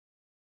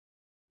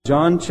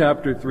John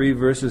chapter 3,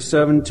 verses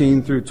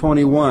 17 through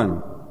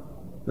 21.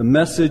 The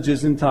message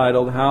is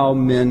entitled, How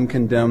Men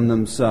Condemn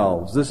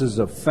Themselves. This is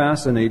a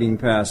fascinating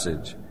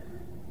passage,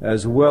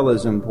 as well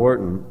as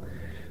important.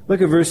 Look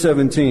at verse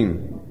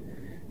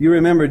 17. You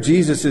remember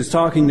Jesus is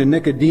talking to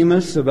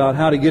Nicodemus about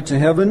how to get to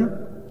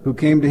heaven, who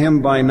came to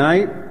him by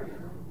night.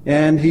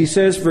 And he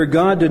says, For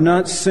God did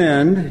not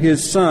send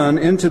His Son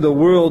into the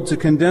world to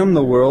condemn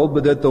the world,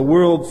 but that the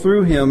world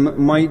through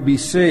Him might be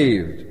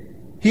saved.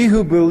 He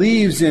who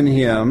believes in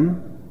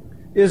Him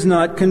is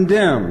not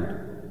condemned,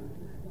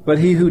 but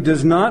he who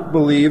does not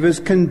believe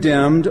is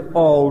condemned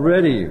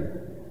already,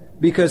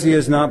 because he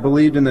has not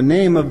believed in the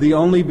name of the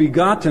only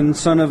begotten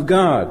Son of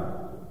God.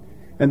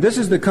 And this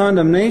is the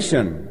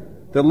condemnation,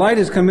 that light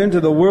has come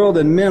into the world,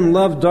 and men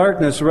love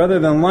darkness rather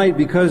than light,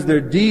 because their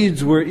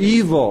deeds were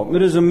evil.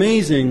 It is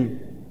amazing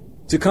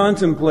to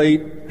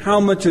contemplate how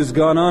much has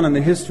gone on in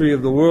the history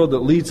of the world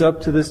that leads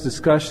up to this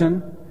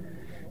discussion.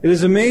 It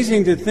is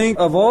amazing to think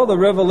of all the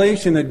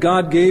revelation that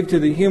God gave to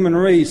the human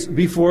race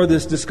before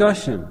this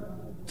discussion.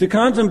 To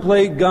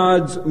contemplate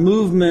God's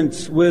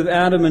movements with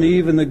Adam and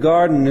Eve in the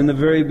garden in the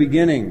very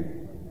beginning.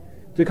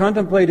 To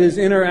contemplate His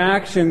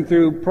interaction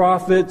through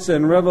prophets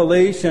and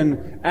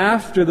revelation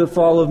after the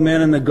fall of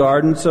man in the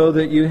garden, so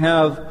that you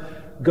have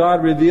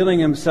God revealing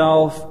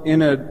Himself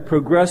in a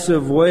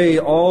progressive way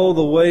all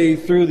the way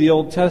through the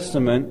Old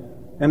Testament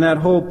and that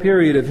whole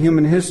period of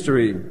human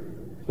history.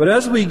 But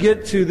as we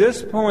get to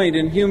this point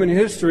in human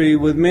history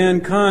with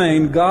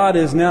mankind, God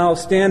is now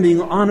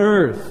standing on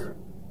earth.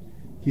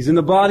 He's in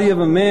the body of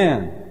a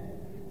man.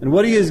 And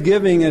what He is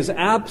giving is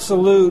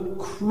absolute,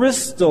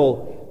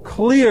 crystal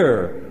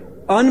clear,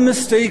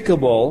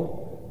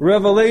 unmistakable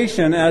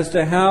revelation as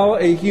to how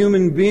a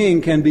human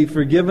being can be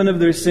forgiven of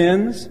their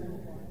sins,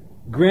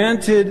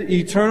 granted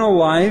eternal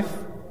life,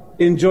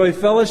 enjoy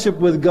fellowship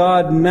with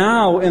God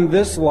now in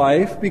this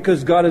life,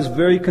 because God is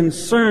very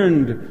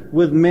concerned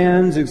with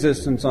man's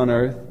existence on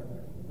earth,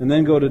 and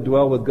then go to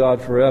dwell with God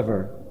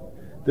forever.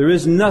 There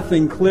is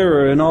nothing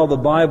clearer in all the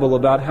Bible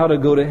about how to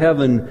go to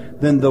heaven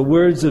than the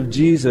words of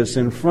Jesus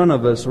in front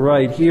of us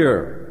right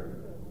here.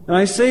 And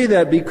I say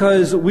that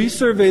because we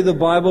survey the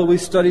Bible, we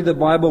study the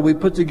Bible, we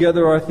put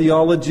together our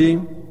theology,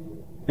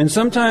 and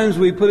sometimes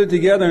we put it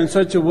together in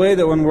such a way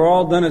that when we're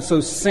all done, it's so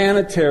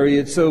sanitary,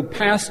 it's so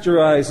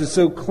pasteurized, it's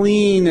so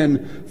clean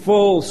and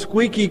full,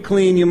 squeaky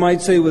clean, you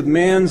might say, with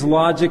man's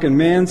logic and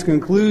man's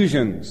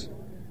conclusions,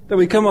 that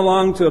we come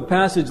along to a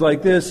passage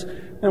like this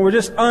and we're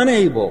just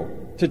unable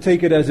to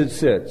take it as it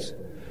sits.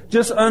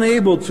 Just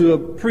unable to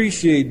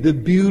appreciate the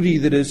beauty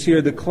that is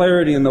here, the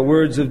clarity in the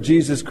words of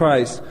Jesus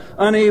Christ.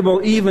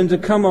 Unable even to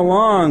come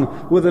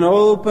along with an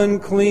open,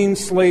 clean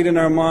slate in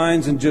our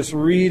minds and just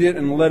read it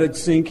and let it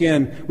sink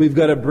in. We've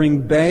got to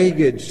bring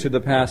baggage to the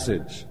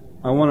passage.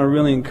 I want to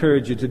really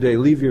encourage you today,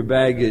 leave your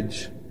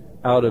baggage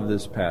out of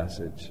this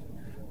passage.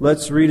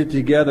 Let's read it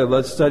together.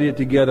 Let's study it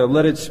together.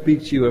 Let it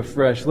speak to you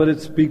afresh. Let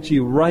it speak to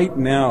you right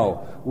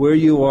now where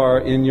you are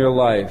in your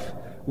life.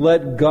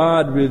 Let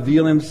God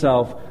reveal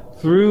Himself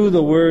through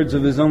the words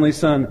of His only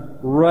Son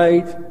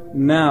right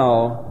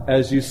now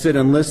as you sit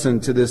and listen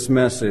to this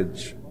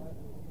message.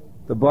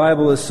 The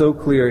Bible is so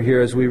clear here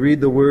as we read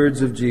the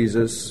words of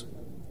Jesus.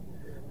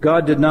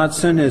 God did not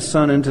send His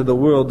Son into the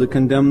world to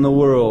condemn the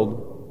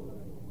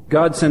world.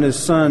 God sent His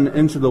Son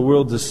into the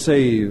world to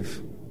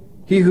save.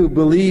 He who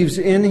believes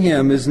in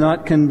Him is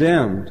not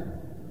condemned,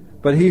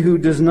 but he who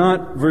does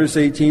not, verse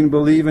 18,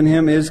 believe in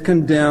Him is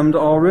condemned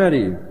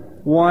already.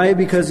 Why?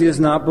 Because he has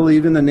not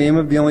believed in the name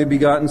of the only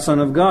begotten Son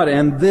of God.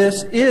 And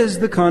this is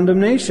the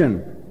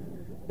condemnation.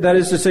 That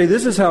is to say,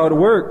 this is how it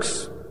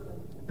works.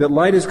 That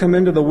light has come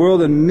into the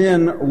world, and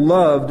men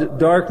loved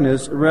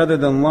darkness rather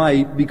than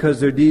light,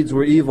 because their deeds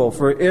were evil.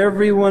 For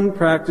everyone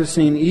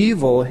practicing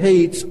evil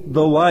hates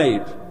the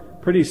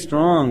light. Pretty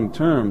strong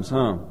terms,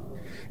 huh?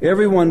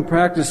 Everyone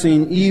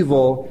practicing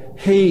evil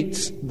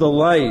hates the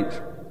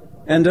light,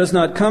 and does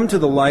not come to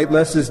the light,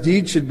 lest his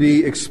deeds should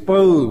be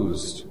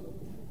exposed.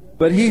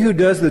 But he who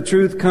does the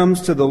truth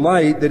comes to the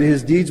light, that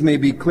his deeds may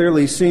be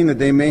clearly seen, that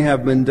they may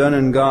have been done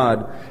in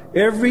God.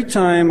 Every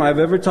time I've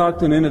ever talked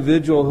to an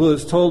individual who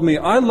has told me,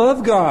 I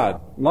love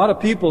God. A lot of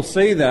people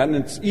say that, and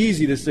it's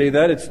easy to say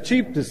that. It's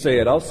cheap to say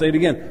it. I'll say it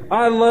again.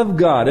 I love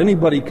God.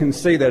 Anybody can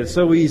say that. It's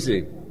so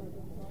easy.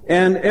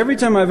 And every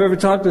time I've ever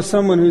talked to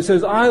someone who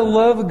says, I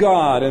love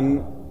God,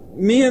 and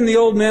me and the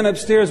old man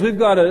upstairs, we've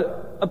got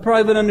a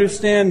private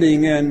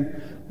understanding,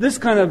 and this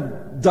kind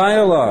of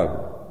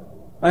dialogue,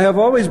 I have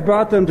always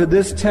brought them to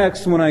this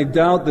text when I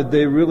doubt that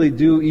they really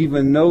do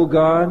even know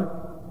God,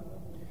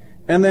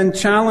 and then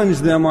challenge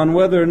them on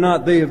whether or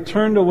not they have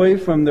turned away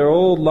from their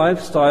old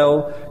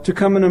lifestyle to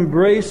come and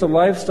embrace a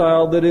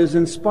lifestyle that is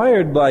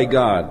inspired by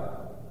God.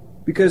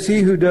 Because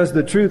he who does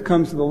the truth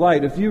comes to the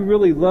light. If you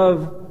really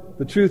love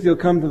the truth, you'll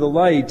come to the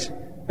light,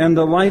 and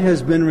the light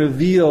has been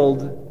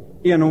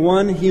revealed in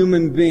one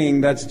human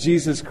being, that's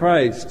Jesus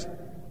Christ.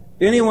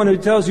 Anyone who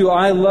tells you,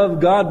 I love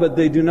God, but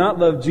they do not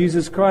love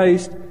Jesus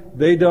Christ,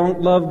 they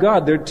don't love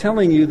God. They're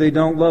telling you they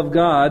don't love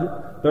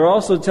God, they're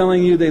also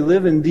telling you they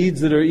live in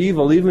deeds that are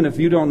evil, even if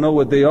you don't know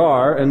what they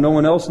are, and no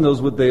one else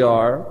knows what they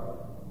are.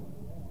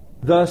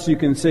 Thus, you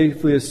can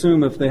safely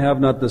assume if they have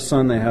not the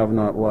Son, they have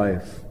not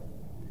life.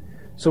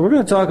 So we're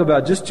going to talk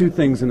about just two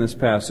things in this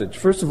passage.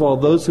 First of all,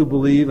 those who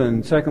believe,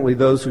 and secondly,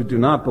 those who do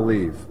not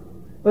believe.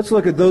 Let's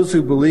look at those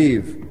who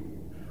believe.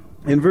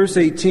 In verse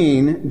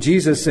 18,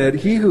 Jesus said,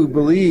 "He who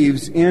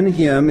believes in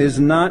him is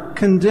not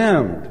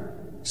condemned."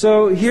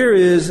 So here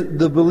is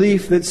the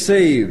belief that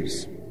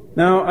saves.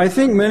 Now, I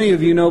think many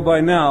of you know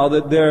by now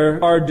that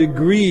there are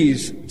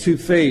degrees to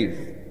faith.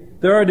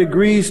 There are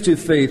degrees to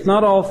faith.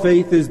 Not all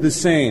faith is the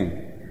same.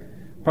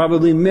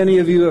 Probably many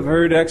of you have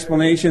heard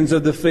explanations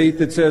of the faith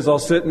that says, I'll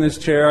sit in this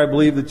chair, I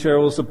believe the chair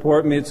will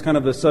support me. It's kind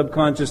of a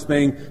subconscious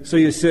thing, so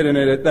you sit in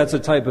it. That's a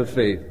type of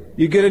faith.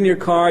 You get in your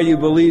car, you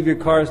believe your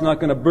car is not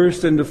going to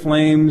burst into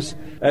flames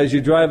as you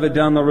drive it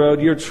down the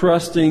road. You're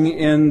trusting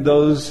in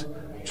those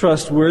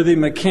trustworthy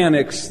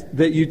mechanics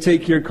that you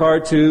take your car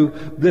to,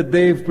 that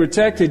they've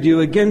protected you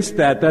against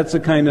that. That's a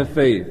kind of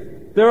faith.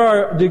 There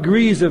are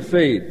degrees of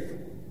faith.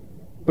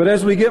 But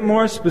as we get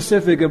more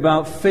specific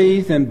about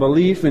faith and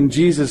belief in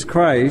Jesus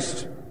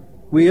Christ,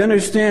 we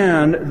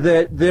understand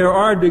that there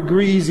are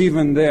degrees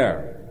even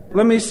there.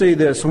 Let me say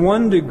this,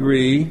 one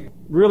degree,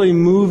 really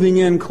moving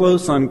in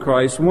close on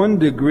Christ, one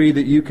degree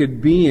that you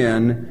could be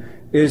in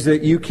is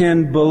that you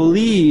can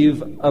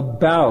believe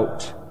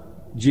about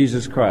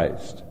Jesus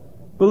Christ.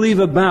 Believe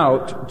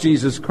about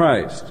Jesus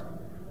Christ.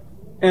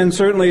 And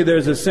certainly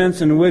there's a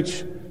sense in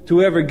which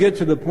to ever get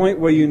to the point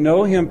where you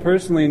know Him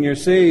personally and you're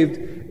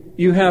saved,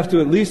 you have to,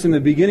 at least in the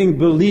beginning,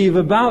 believe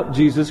about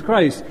Jesus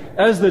Christ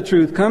as the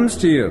truth comes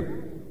to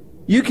you.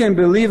 You can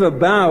believe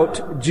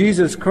about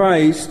Jesus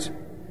Christ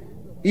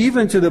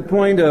even to the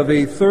point of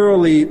a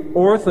thoroughly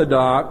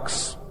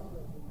orthodox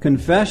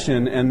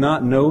confession and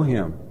not know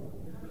Him.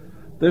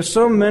 There's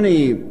so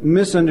many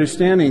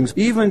misunderstandings,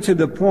 even to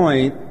the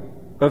point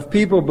of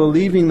people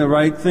believing the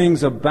right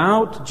things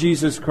about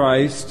Jesus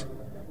Christ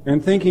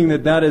and thinking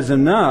that that is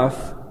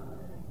enough,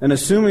 and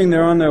assuming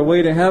they're on their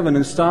way to heaven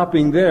and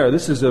stopping there.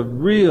 This is a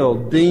real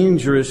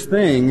dangerous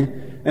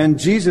thing, and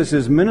Jesus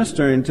is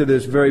ministering to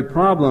this very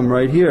problem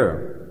right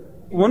here.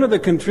 One of the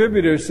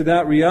contributors to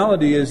that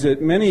reality is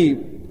that many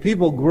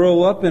people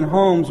grow up in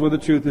homes where the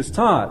truth is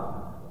taught.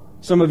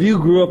 Some of you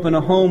grew up in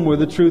a home where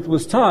the truth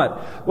was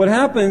taught. What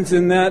happens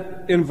in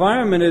that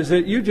environment is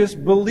that you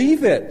just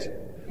believe it.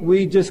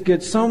 We just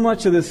get so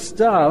much of this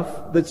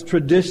stuff that's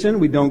tradition.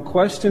 We don't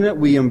question it.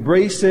 We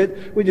embrace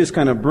it. We just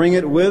kind of bring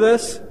it with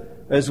us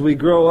as we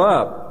grow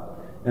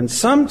up. And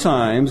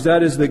sometimes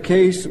that is the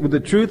case with the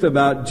truth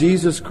about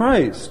Jesus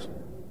Christ.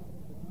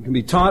 You can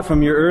be taught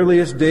from your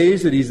earliest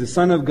days that He's the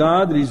Son of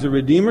God, that He's the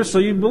Redeemer, so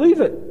you believe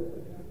it.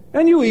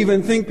 And you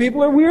even think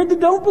people are weird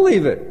that don't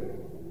believe it.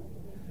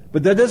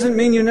 But that doesn't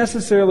mean you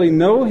necessarily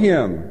know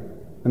Him,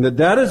 and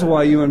that is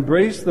why you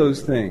embrace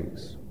those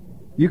things.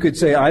 You could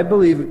say, I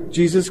believe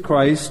Jesus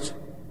Christ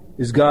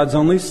is God's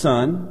only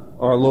Son,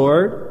 our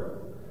Lord.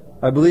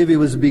 I believe He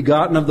was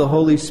begotten of the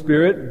Holy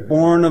Spirit,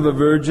 born of a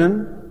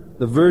virgin,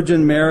 the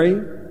Virgin Mary.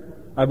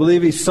 I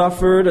believe He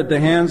suffered at the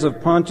hands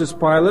of Pontius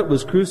Pilate,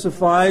 was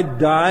crucified,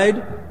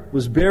 died,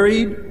 was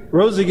buried,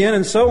 rose again,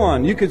 and so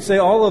on. You could say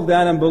all of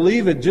that and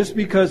believe it just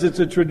because it's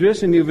a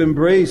tradition you've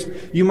embraced.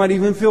 You might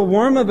even feel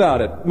warm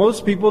about it.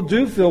 Most people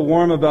do feel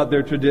warm about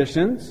their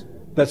traditions.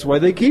 That's why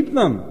they keep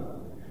them.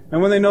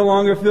 And when they no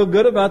longer feel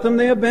good about them,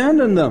 they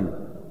abandon them.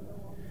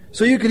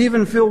 So you could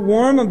even feel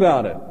warm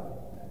about it.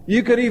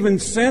 You could even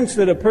sense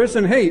that a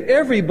person, hey,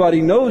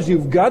 everybody knows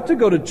you've got to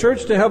go to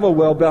church to have a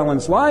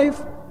well-balanced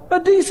life, a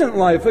decent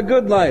life, a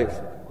good life,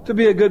 to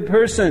be a good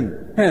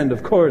person, and,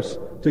 of course,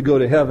 to go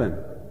to heaven.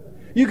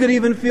 You could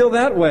even feel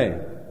that way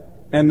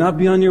and not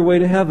be on your way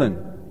to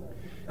heaven.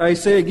 I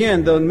say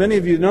again, though many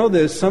of you know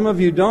this, some of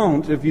you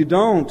don't. If you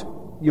don't,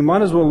 you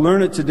might as well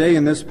learn it today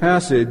in this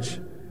passage,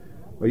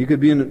 or you could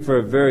be in for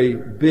a very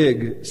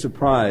big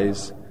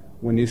surprise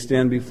when you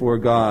stand before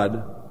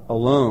God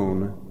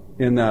alone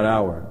in that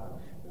hour.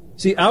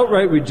 See,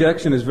 outright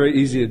rejection is very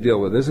easy to deal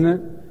with, isn't it?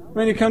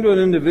 When you come to an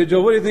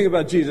individual, what do you think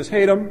about Jesus?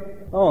 Hate Him?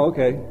 Oh,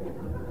 okay.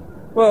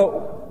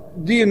 Well,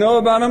 do you know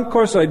about Him? Of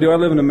course I do. I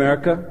live in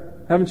America.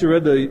 Haven't you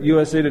read the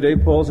USA Today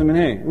polls? I mean,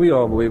 hey, we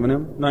all believe in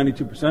Him.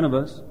 92% of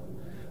us.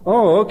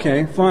 Oh,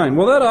 okay, fine.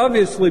 Well, that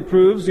obviously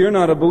proves you're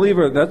not a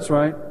believer. That's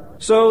right.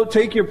 So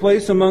take your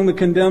place among the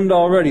condemned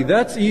already.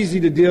 That's easy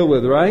to deal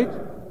with, right?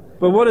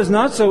 But what is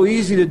not so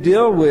easy to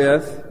deal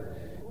with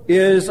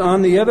is,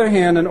 on the other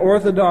hand, an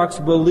orthodox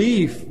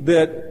belief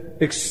that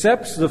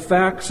accepts the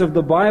facts of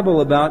the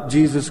Bible about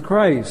Jesus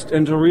Christ,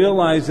 and to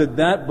realize that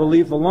that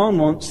belief alone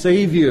won't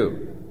save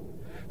you.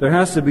 There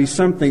has to be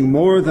something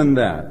more than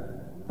that.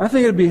 I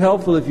think it would be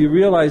helpful if you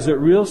realize that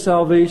real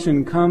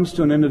salvation comes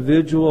to an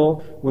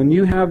individual when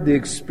you have the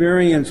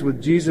experience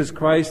with Jesus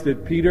Christ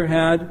that Peter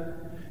had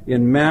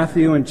in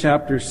Matthew in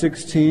chapter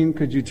 16.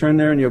 Could you turn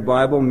there in your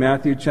Bible,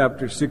 Matthew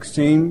chapter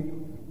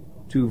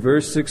 16 to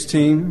verse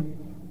 16?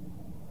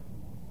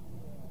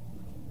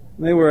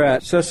 They were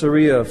at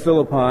Caesarea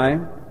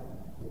Philippi,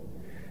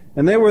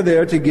 And they were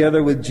there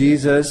together with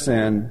Jesus,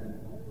 and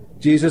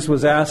Jesus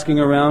was asking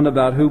around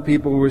about who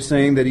people were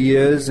saying that he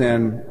is,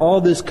 and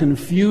all this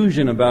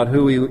confusion about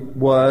who he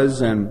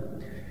was. And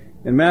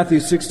in Matthew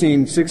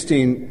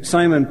 16:16,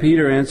 Simon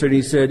Peter answered,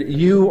 he said,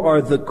 "You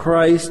are the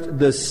Christ,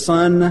 the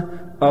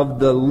Son of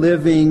the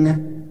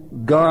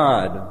living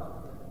God."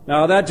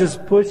 Now that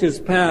just pushes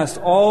past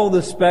all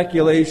the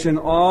speculation,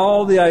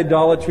 all the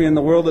idolatry in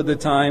the world at the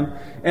time,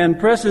 and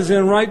presses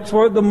in right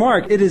toward the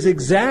mark. It is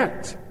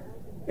exact.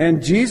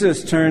 And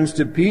Jesus turns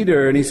to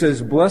Peter and he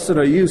says, "Blessed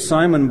are you,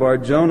 Simon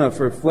Bar-Jonah,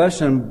 for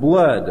flesh and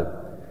blood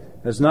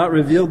has not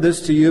revealed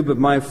this to you, but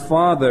my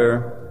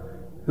Father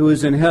who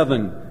is in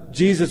heaven."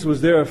 Jesus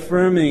was there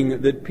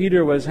affirming that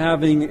Peter was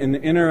having an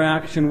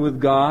interaction with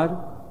God,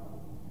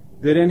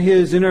 that in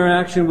his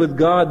interaction with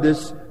God,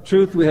 this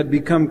truth had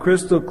become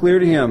crystal clear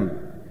to him.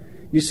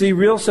 You see,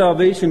 real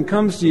salvation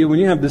comes to you when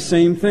you have the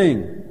same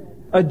thing,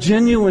 a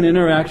genuine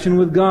interaction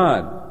with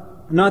God.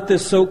 Not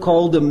this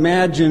so-called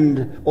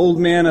imagined old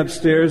man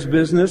upstairs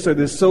business, or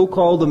this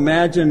so-called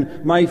imagined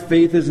my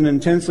faith is an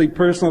intensely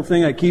personal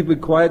thing, I keep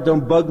it quiet,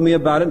 don't bug me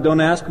about it, don't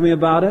ask me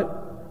about it,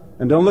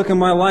 and don't look at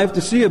my life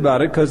to see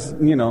about it because,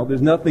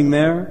 there's nothing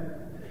there.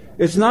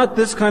 It's not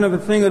this kind of a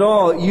thing at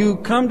all. You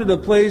come to the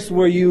place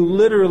where you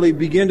literally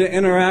begin to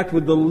interact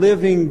with the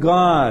living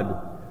God.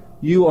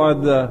 You are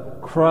the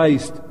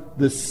Christ,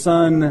 the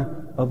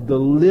Son of the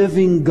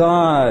living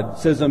God,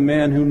 says a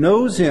man who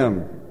knows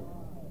him.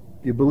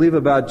 If you believe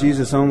about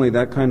Jesus only,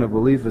 that kind of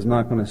belief is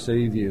not going to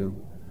save you.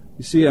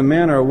 You see, a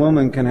man or a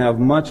woman can have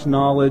much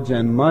knowledge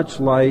and much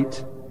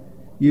light.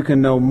 You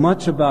can know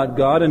much about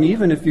God, and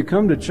even if you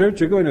come to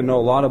church, you're going to know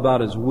a lot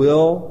about His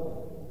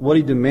will, what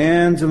He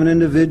demands of an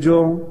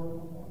individual.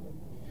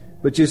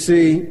 But you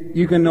see,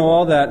 you can know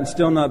all that and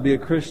still not be a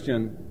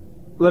Christian.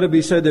 Let it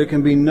be said, there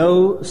can be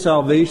no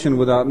salvation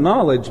without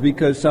knowledge,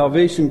 because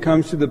salvation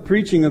comes through the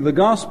preaching of the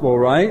gospel,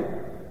 right?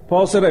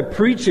 Paul said, I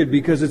preach it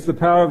because it's the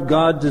power of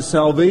God to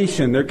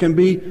salvation. There can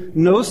be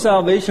no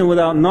salvation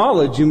without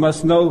knowledge. You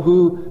must know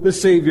who the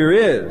Savior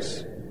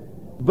is.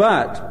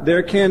 But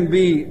there can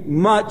be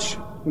much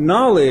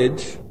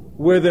knowledge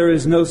where there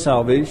is no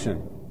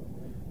salvation.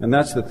 And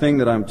that's the thing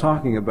that I'm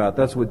talking about.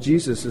 That's what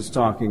Jesus is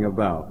talking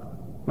about.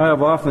 I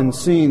have often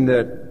seen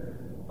that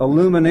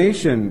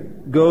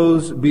illumination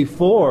goes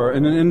before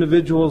in an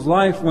individual's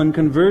life when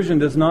conversion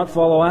does not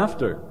follow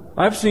after.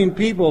 I've seen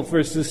people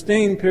for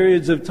sustained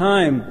periods of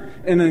time,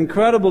 an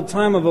incredible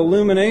time of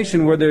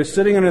illumination where they're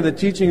sitting under the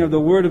teaching of the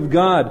Word of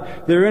God.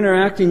 They're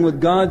interacting with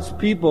God's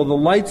people. The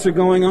lights are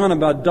going on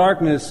about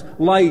darkness,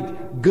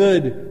 light,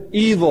 good,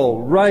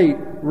 evil, right,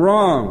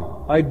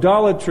 wrong,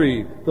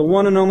 idolatry, the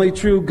one and only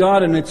true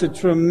God. And it's a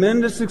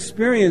tremendous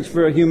experience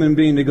for a human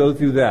being to go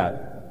through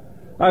that.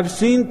 I've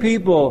seen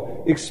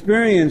people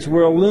experience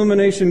where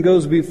illumination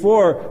goes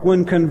before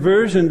when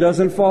conversion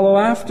doesn't follow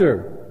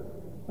after.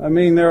 I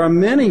mean, there are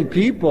many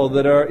people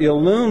that are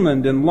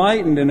illumined,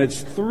 enlightened, and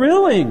it's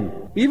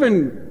thrilling.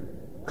 Even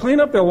clean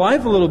up their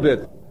life a little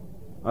bit.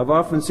 I've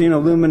often seen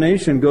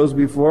illumination goes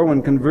before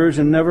when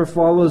conversion never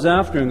follows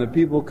after, and the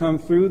people come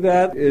through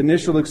that.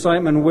 Initial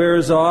excitement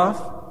wears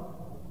off.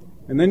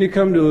 And then you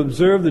come to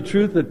observe the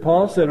truth that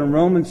Paul said in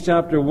Romans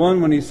chapter 1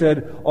 when he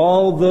said,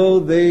 although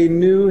they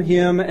knew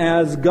Him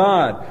as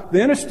God,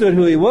 they understood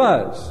who He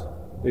was.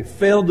 They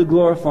failed to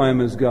glorify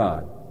Him as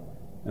God.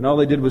 And all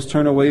they did was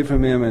turn away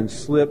from Him and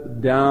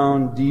slip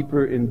down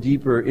deeper and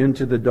deeper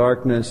into the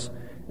darkness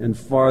and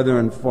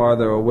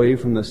farther away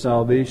from the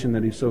salvation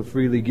that He so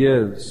freely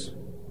gives.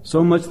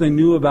 So much they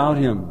knew about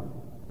Him,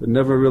 but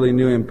never really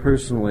knew Him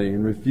personally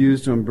and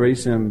refused to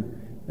embrace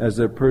Him as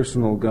their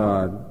personal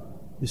God.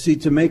 You see,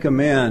 to make a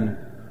man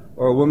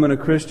or a woman a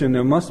Christian,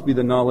 there must be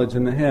the knowledge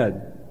in the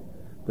head.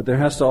 But there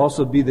has to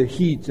also be the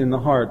heat in the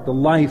heart, the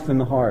life in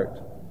the heart.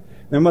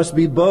 There must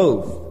be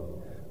both.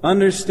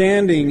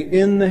 Understanding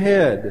in the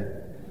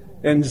head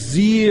and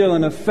zeal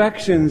and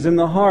affections in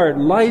the heart,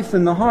 life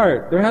in the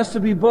heart. There has to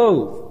be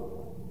both.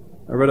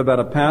 I read about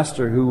a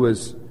pastor who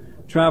was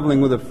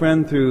traveling with a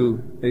friend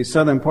through a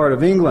southern part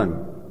of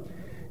England.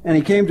 And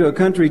he came to a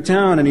country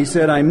town and he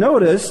said, I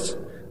noticed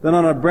that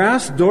on a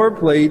brass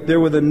doorplate there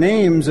were the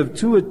names of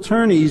 2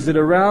 attorneys that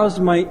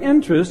aroused my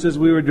interest as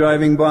we were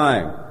driving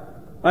by.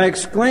 I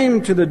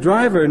exclaimed to the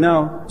driver,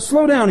 now,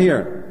 slow down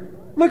here.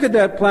 Look at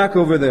that plaque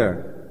over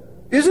there.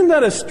 Isn't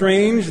that a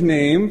strange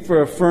name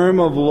for a firm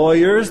of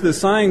lawyers? The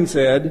sign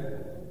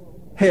said,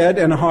 Head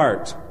and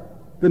Heart,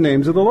 the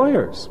names of the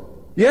lawyers.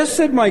 Yes,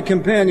 said my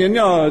companion,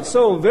 no, it's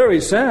so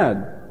very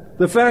sad.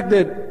 The fact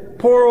that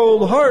poor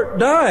old Heart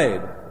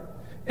died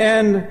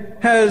and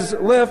has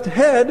left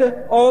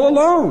Head all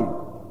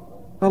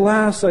alone.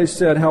 Alas, I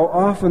said, how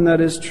often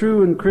that is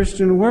true in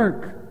Christian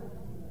work.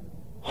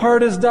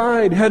 Heart has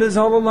died, Head is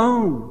all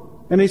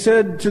alone. And he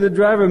said to the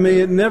driver, may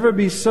it never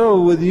be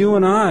so with you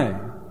and I.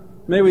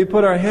 May we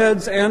put our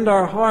heads and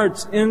our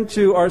hearts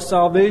into our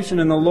salvation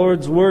in the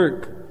Lord's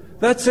work.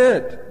 That's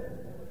it.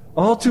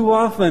 All too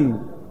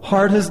often,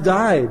 heart has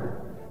died.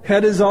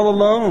 Head is all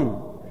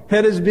alone.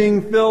 Head is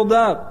being filled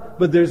up.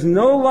 but there's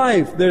no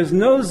life, there's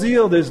no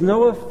zeal, there's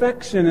no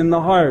affection in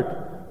the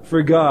heart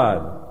for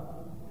God.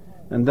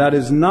 And that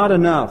is not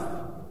enough.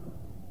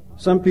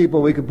 Some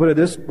people, we could put it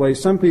this way,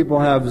 some people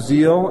have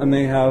zeal and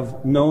they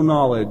have no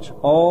knowledge.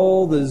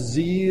 All the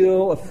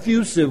zeal,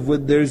 effusive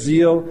with their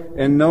zeal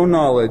and no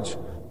knowledge.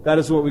 That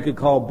is what we could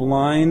call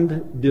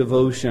blind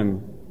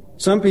devotion.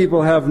 Some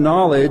people have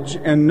knowledge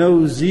and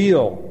no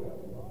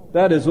zeal.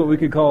 That is what we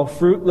could call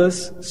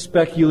fruitless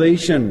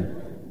speculation.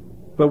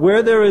 But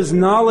where there is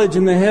knowledge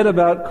in the head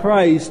about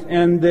Christ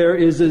and there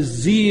is a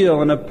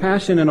zeal and a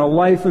passion and a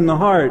life in the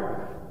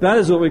heart, that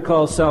is what we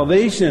call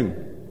salvation.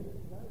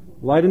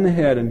 Light in the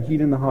head and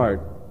heat in the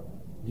heart.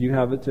 Do you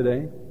have it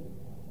today?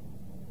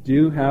 Do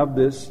you have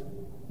this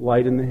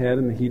light in the head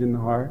and the heat in the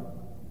heart?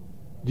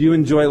 Do you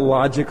enjoy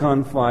logic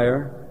on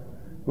fire?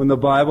 When the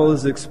Bible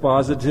is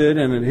exposited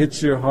and it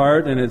hits your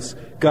heart and it's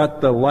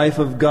got the life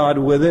of God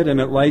with it and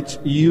it lights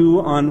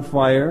you on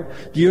fire?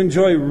 Do you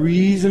enjoy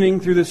reasoning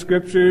through the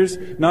Scriptures,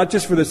 not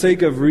just for the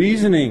sake of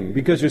reasoning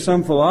because you're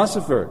some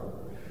philosopher,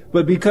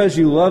 but because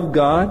you love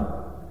God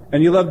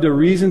and you love to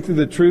reason through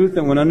the truth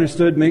that when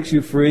understood makes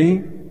you free?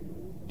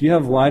 Do you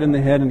have light in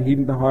the head and heat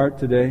in the heart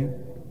today?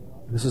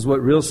 This is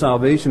what real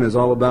salvation is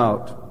all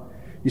about.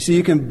 You see,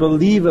 you can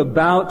believe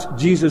about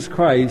Jesus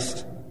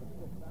Christ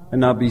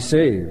and not be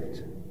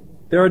saved.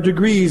 There are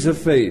degrees of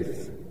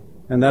faith,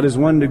 and that is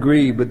one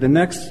degree, but the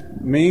next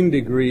main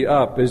degree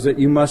up is that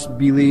you must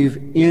believe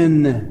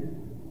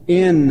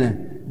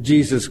in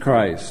Jesus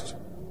Christ.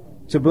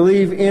 To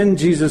believe in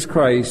Jesus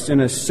Christ in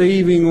a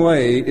saving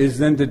way is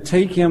then to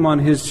take Him on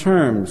His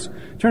terms.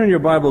 Turn in your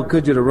Bible,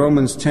 could you, to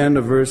Romans 10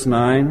 to verse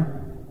 9.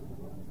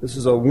 This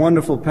is a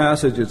wonderful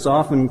passage. It's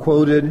often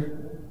quoted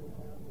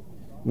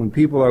when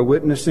people are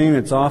witnessing.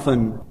 It's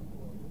often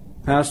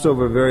passed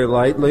over very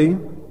lightly.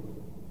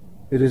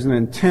 It is an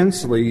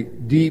intensely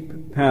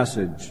deep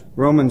passage.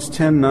 Romans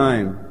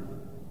 10:9.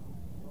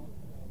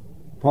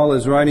 Paul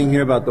is writing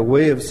here about the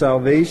way of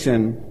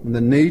salvation and the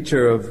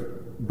nature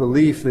of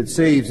belief that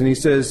saves. And he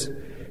says,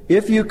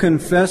 if you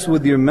confess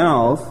with your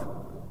mouth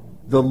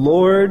the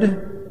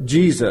Lord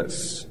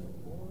Jesus.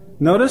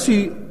 Notice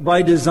he,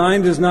 by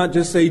design, does not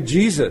just say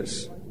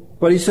Jesus,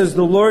 but he says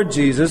the Lord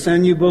Jesus,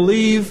 and you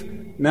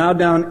believe now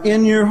down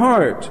in your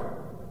heart,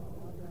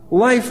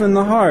 life in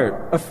the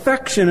heart,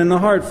 affection in the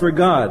heart for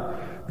God,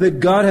 that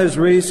God has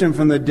raised Him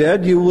from the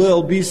dead, you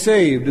will be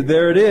saved.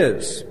 There it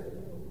is.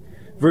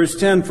 Verse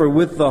 10, for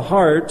with the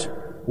heart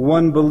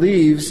one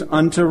believes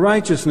unto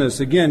righteousness.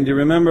 Again, do you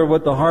remember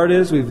what the heart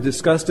is? We've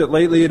discussed it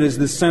lately. It is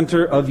the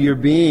center of your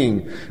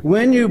being.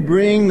 When you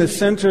bring the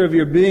center of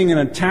your being and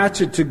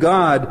attach it to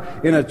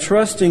God in a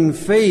trusting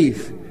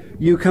faith,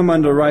 you come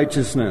unto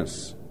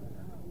righteousness,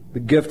 the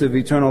gift of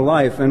eternal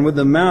life. And with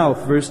the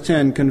mouth, verse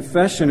 10,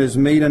 confession is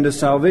made unto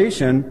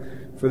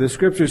salvation, for the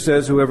Scripture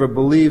says, whoever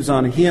believes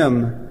on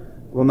Him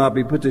will not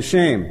be put to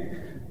shame.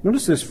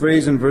 Notice this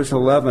phrase in verse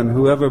 11,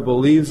 whoever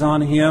believes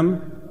on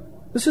Him.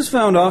 This is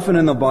found often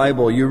in the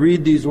Bible. You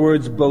read these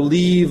words,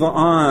 believe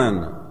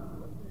on.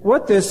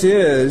 What this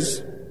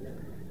is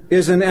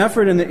an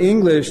effort in the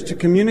English to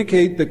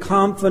communicate the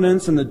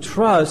confidence and the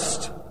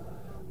trust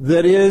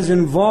that is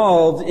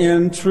involved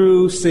in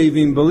true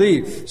saving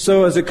belief.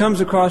 So as it comes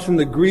across from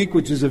the Greek,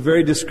 which is a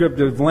very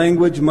descriptive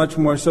language, much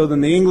more so than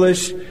the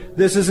English,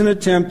 this is an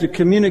attempt to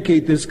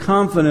communicate this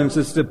confidence,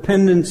 this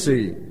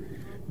dependency,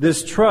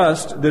 this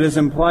trust that is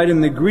implied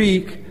in the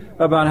Greek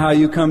about how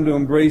you come to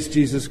embrace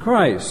Jesus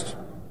Christ.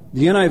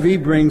 The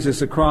NIV brings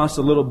this across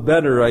a little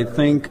better, I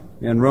think,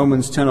 in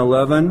Romans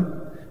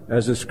 10:11,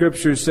 as the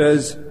Scripture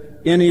says,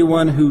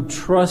 anyone who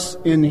trusts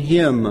in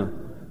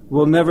Him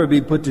will never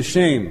be put to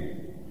shame.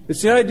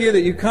 It's the idea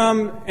that you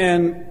come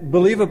and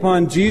believe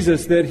upon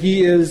Jesus, that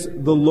He is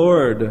the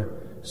Lord,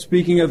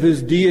 speaking of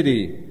His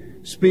deity,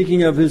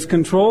 speaking of His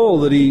control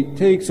that He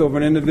takes over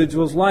an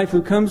individual's life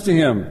who comes to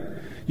Him.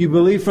 You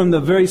believe from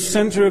the very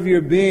center of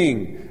your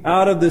being.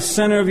 Out of the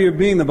center of your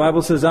being, the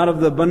Bible says, out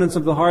of the abundance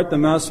of the heart, the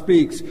mouth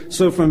speaks.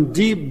 So from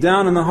deep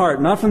down in the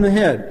heart, not from the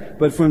head,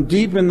 but from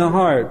deep in the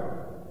heart,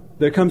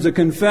 there comes a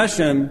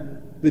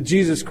confession that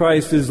Jesus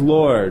Christ is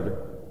Lord.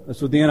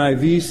 That's what the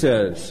NIV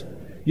says.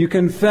 You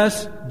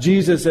confess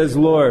Jesus as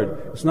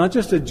Lord. It's not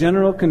just a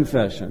general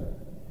confession.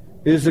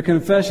 It is a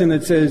confession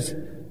that says,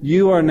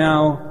 you are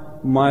now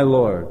my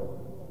Lord.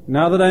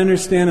 Now that I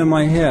understand in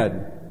my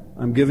head,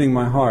 I'm giving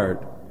my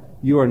heart.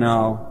 You are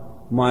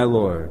now my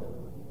Lord.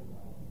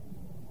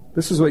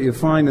 This is what you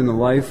find in the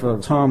life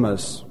of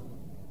Thomas.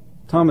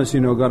 Thomas,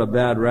 got a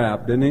bad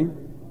rap, didn't he?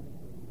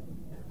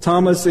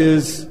 Thomas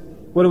is,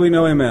 what do we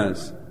know him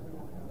as?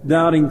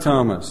 Doubting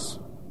Thomas.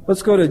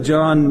 Let's go to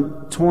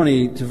John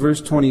 20 to verse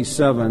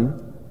 27.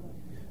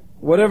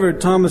 Whatever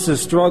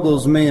Thomas's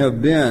struggles may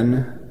have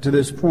been to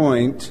this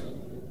point,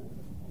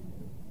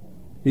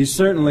 he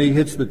certainly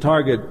hits the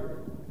target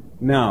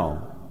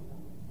now.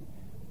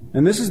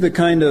 And this is the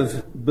kind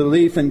of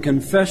belief and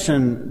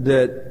confession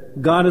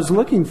that God is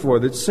looking for,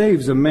 that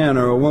saves a man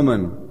or a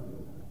woman.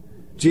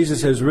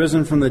 Jesus has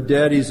risen from the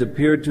dead. He's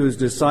appeared to His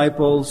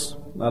disciples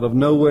out of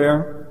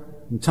nowhere.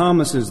 And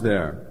Thomas is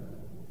there.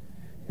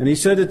 And he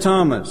said to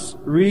Thomas,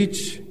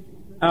 reach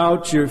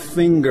out your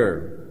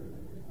finger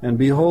and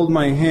behold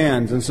my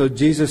hands. And so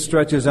Jesus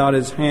stretches out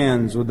his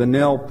hands with the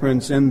nail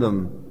prints in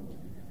them.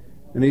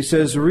 And he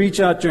says, reach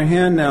out your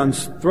hand now and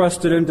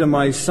thrust it into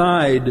my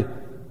side,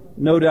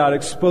 no doubt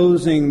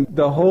exposing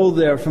the hole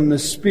there from the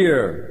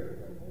spear.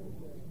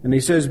 And he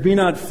says, be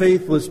not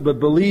faithless, but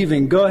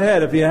believing. Go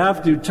ahead, if you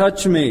have to,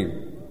 touch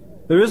me.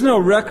 There is no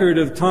record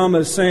of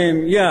Thomas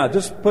saying, yeah,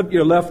 just put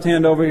your left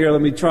hand over here,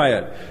 let me try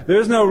it. There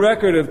is no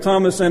record of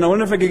Thomas saying, I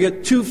wonder if I could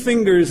get 2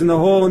 fingers in the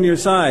hole in your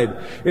side.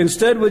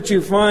 Instead, what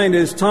you find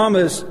is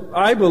Thomas,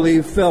 I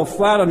believe, fell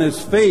flat on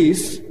his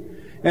face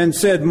and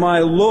said, my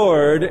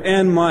Lord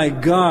and my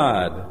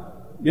God.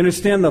 You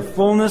understand the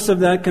fullness of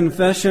that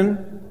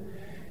confession?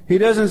 He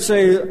doesn't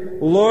say,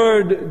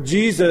 Lord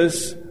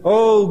Jesus,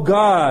 oh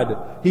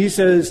God. He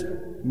says,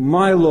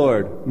 my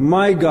Lord,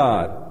 my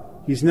God.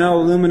 He's now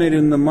illuminated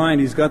in the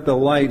mind. He's got the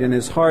light, and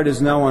his heart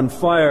is now on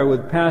fire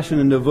with passion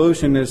and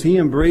devotion as he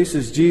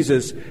embraces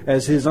Jesus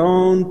as his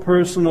own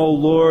personal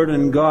Lord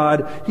and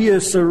God. He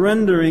is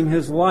surrendering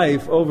his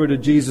life over to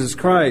Jesus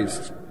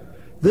Christ.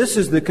 This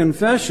is the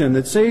confession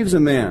that saves a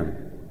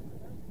man.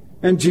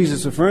 And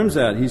Jesus affirms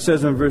that. He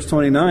says in verse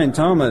 29,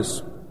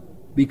 Thomas,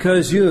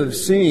 because you have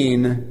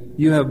seen,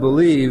 you have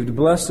believed.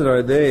 Blessed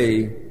are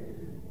they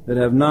that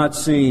have not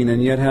seen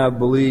and yet have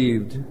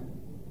believed.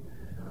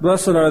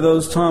 Blessed are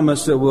those,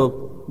 Thomas, that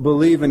will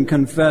believe and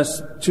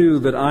confess, too,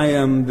 that I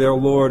am their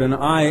Lord and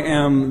I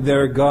am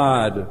their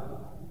God.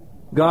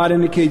 God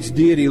indicates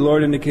deity,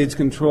 Lord indicates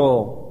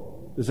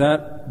control. Does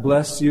that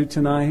bless you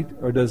tonight,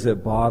 or does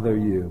it bother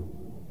you?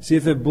 See,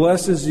 if it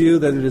blesses you,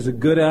 that it is a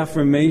good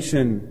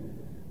affirmation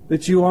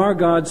that you are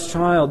God's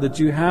child, that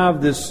you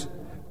have this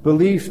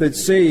belief that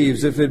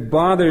saves. If it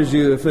bothers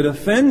you, if it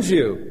offends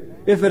you,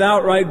 if it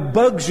outright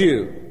bugs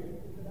you,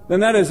 then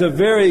that is a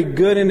very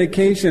good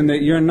indication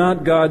that you're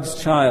not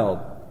God's child.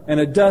 And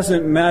it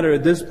doesn't matter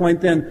at this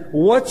point then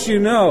what you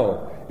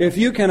know. If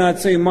you cannot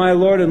say, my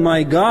Lord and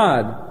my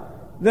God,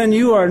 then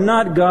you are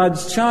not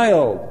God's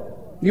child.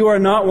 You are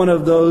not one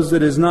of those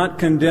that is not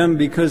condemned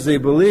because they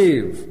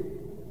believe.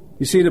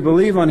 You see, to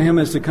believe on Him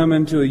is to come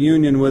into a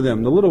union with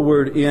Him. The little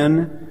word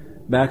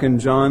in, back in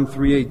John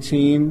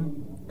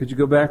 3:18, could you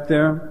go back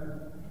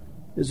there?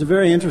 It's a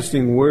very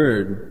interesting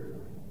word.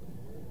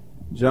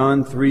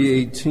 John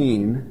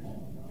 3:18,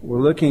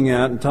 we're looking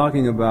at and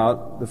talking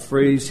about the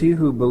phrase, he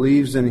who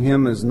believes in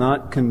him is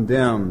not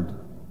condemned.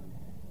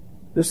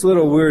 This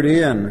little word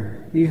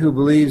in, he who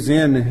believes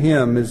in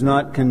him is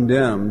not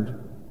condemned.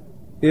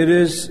 It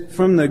is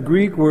from the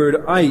Greek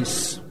word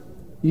eis,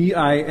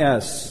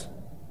 E-I-S,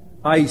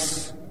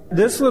 eis.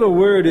 This little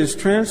word is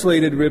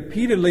translated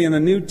repeatedly in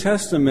the New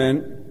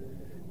Testament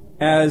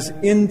as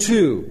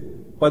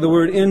into, by the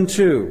word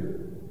into.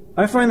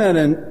 I find that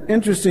an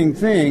interesting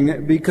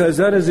thing because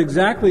that is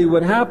exactly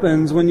what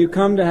happens when you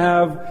come to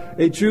have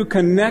a true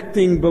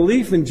connecting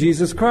belief in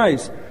Jesus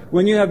Christ.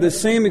 When you have the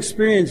same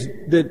experience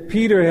that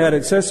Peter had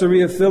at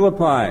Caesarea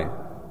Philippi.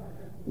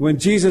 When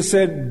Jesus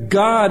said,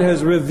 God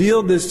has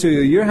revealed this to you.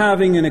 You're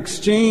having an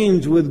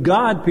exchange with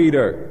God,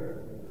 Peter.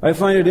 I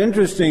find it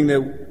interesting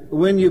that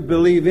when you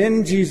believe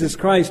in Jesus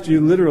Christ,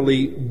 you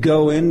literally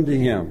go into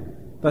Him.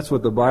 That's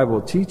what the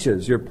Bible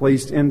teaches. You're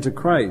placed into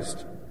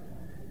Christ.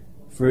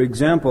 For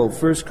example,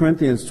 1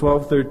 Corinthians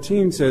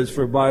 12:13 says,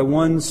 for by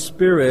one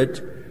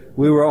Spirit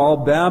we were all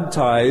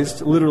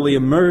baptized, literally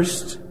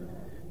immersed,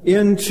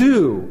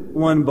 into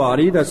one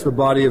body, that's the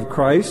body of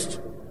Christ.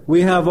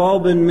 We have all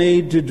been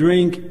made to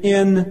drink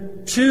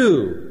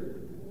into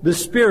the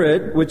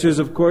Spirit, which is,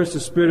 of course, the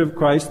Spirit of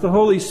Christ, the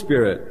Holy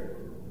Spirit.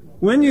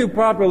 When you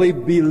properly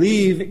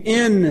believe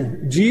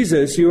in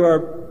Jesus, you are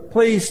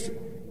placed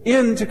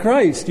into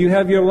Christ. You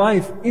have your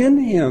life in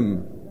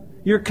Him.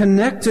 You're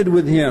connected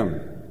with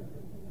Him.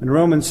 In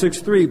Romans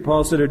 6:3,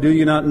 Paul said, or do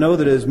you not know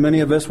that as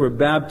many of us were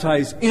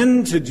baptized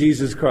into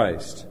Jesus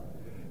Christ?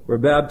 We're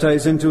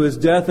baptized into His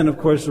death and, of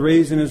course,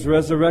 raised in His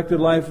resurrected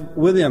life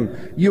with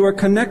Him. You are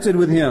connected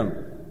with Him.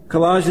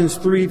 Colossians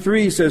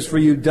 3:3 says, for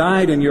you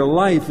died and your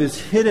life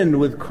is hidden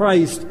with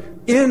Christ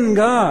in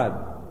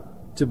God.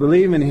 To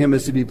believe in Him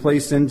is to be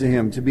placed into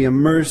Him, to be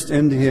immersed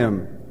into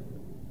Him.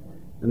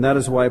 And that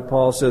is why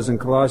Paul says in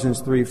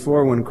Colossians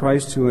 3:4, when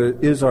Christ who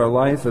is our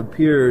life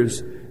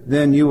appears,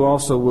 then you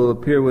also will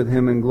appear with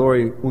Him in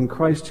glory. When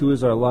Christ who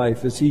is our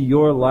life, is He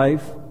your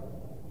life?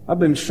 I've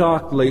been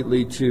shocked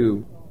lately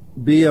to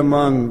be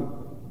among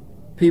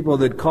people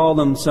that call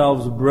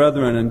themselves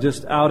brethren and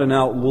just out and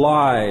out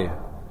lie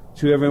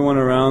to everyone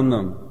around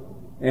them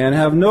and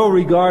have no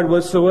regard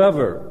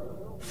whatsoever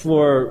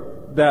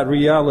for that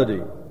reality.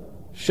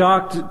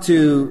 Shocked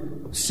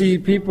to see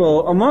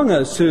people among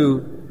us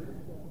who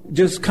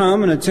just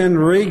come and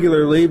attend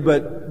regularly,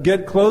 but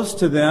get close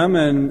to them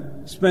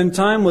and spend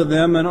time with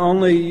them, and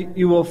only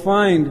you will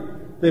find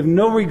they have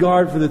no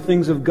regard for the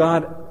things of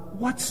God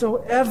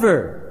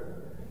whatsoever.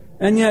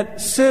 And yet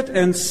sit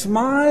and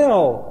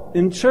smile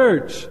in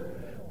church.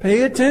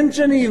 Pay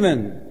attention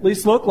even. At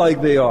least look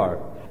like they are.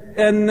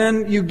 And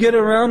then you get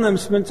around them,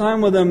 spend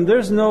time with them.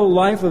 There's no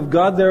life of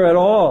God there at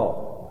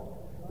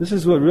all. This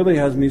is what really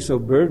has me so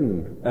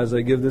burdened as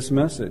I give this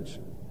message.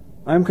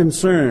 I'm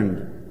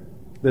concerned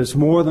there's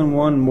more than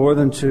one, more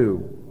than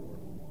two.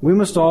 We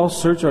must all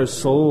search our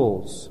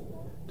souls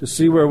to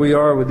see where we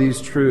are with these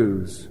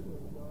truths.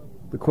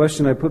 The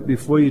question I put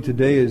before you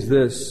today is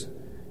this: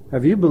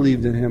 have you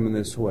believed in Him in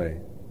this way?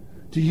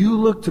 Do you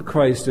look to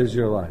Christ as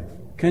your life?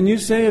 Can you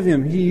say of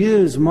Him, He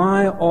is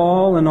my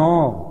all in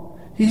all?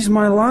 He's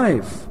my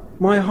life.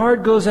 My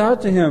heart goes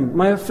out to Him.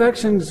 My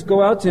affections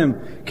go out to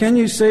Him. Can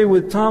you say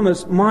with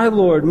Thomas, my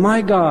Lord,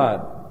 my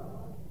God?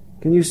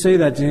 Can you say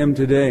that to Him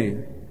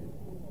today?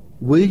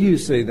 Will you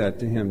say that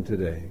to Him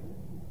today?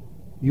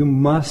 You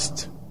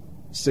must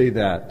say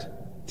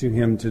that to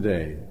Him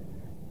today,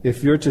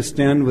 if you're to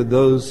stand with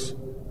those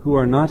who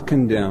are not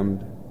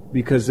condemned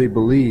because they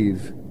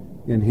believe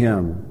in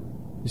Him.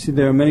 You see,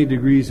 there are many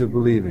degrees of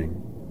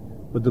believing,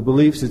 but the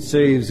belief that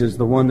saves is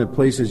the one that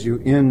places you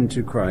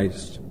into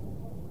Christ.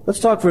 Let's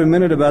talk for a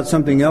minute about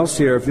something else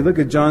here. If you look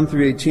at John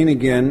 3:18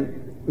 again,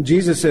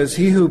 Jesus says,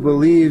 "He who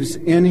believes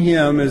in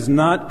Him is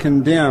not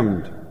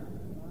condemned."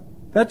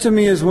 That to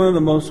me is one of the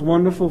most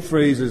wonderful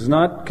phrases,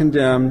 not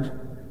condemned,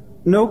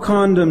 no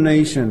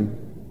condemnation.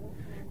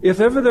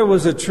 If ever there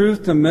was a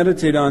truth to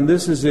meditate on,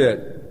 this is it.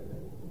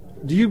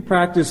 Do you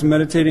practice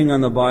meditating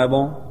on the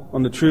Bible,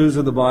 on the truths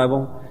of the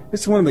Bible?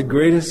 It's one of the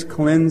greatest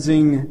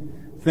cleansing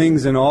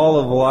things in all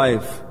of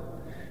life.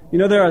 You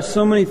know, there are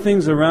so many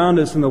things around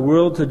us in the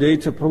world today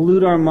to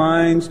pollute our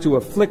minds, to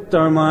afflict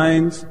our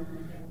minds,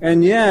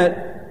 and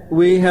yet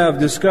we have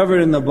discovered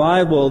in the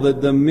Bible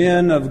that the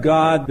men of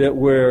God that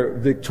were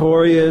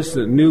victorious,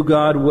 that knew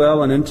God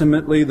well and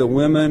intimately, the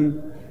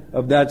women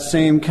of that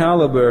same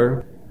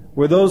caliber,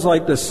 were those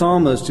like the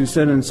psalmist who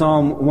said in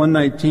Psalm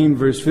 119,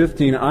 verse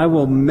 15, "I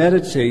will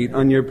meditate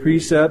on your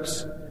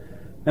precepts,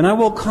 and I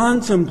will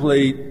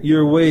contemplate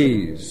your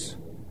ways.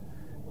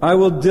 I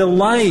will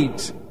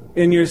delight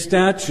in your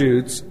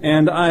statutes,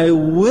 and I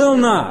will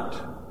not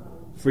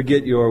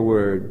forget your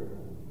word."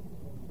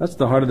 That's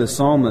the heart of the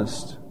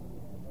psalmist.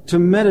 To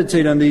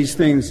meditate on these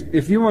things.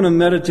 If you want to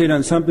meditate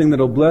on something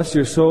that will bless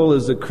your soul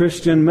as a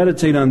Christian,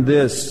 meditate on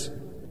this.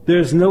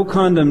 There's no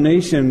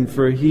condemnation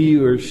for he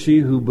or she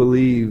who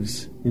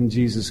believes in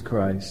Jesus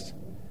Christ.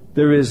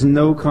 There is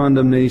no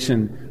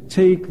condemnation.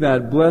 Take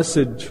that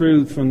blessed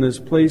truth from this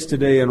place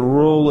today and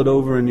roll it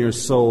over in your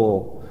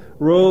soul.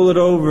 Roll it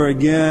over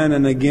again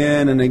and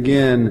again and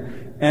again,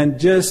 and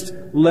just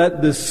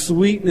let the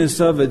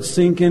sweetness of it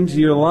sink into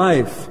your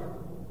life.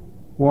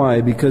 Why?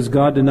 Because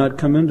God did not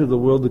come into the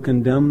world to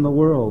condemn the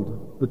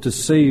world, but to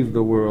save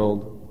the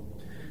world.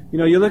 You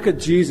know, you look at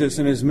Jesus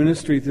and His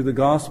ministry through the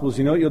Gospels,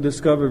 you know what you'll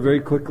discover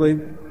very quickly?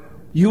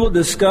 You will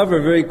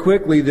discover very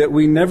quickly that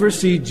we never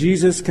see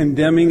Jesus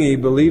condemning a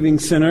believing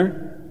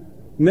sinner.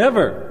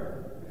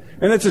 Never.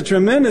 And it's a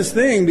tremendous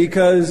thing,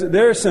 because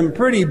there are some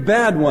pretty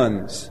bad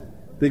ones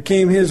that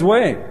came His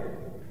way.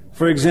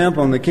 For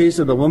example, in the case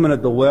of the woman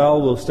at the well,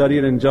 we'll study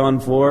it in John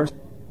 4.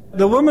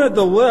 The woman at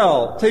the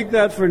well, take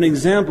that for an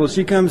example.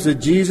 She comes to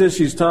Jesus,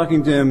 she's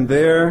talking to Him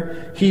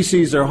there. He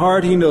sees her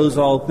heart, He knows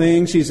all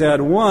things. She's had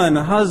one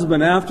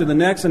husband after the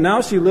next, and now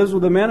she lives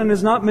with a man and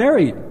is not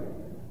married.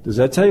 Does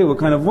that tell you what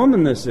kind of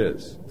woman this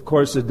is? Of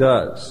course it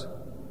does.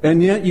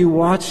 And yet you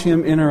watch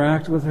Him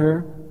interact with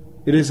her.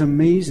 It is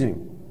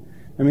amazing.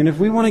 I mean, if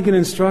we want to get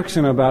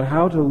instruction about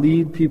how to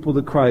lead people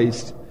to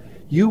Christ,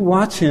 you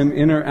watch Him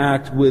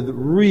interact with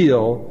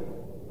real,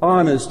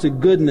 honest to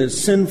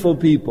goodness, sinful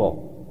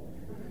people,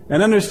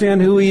 and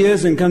understand who He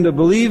is and come to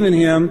believe in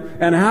Him,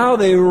 and how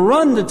they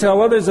run to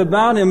tell others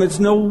about Him. It's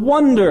no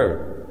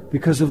wonder,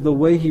 because of the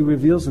way He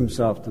reveals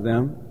Himself to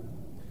them.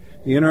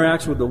 He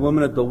interacts with the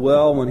woman at the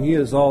well when He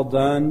is all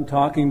done,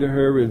 talking to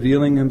her,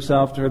 revealing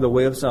Himself to her, the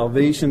way of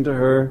salvation to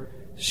her.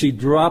 She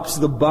drops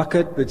the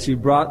bucket that she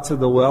brought to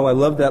the well. I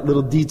love that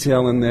little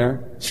detail in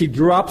there. She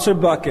drops her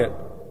bucket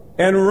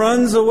and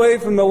runs away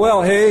from the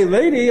well. "Hey,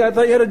 lady, I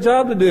thought you had a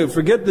job to do.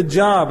 Forget the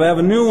job. I have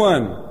a new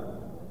one."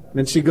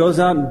 Then she goes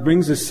out and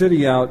brings the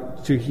city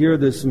out to hear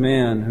this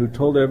man who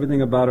told her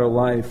everything about her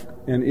life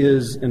and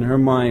is, in her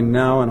mind,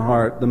 now and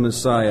heart, the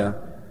Messiah.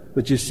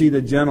 But you see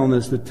the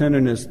gentleness, the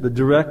tenderness, the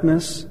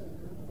directness.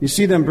 You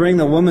see them bring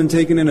the woman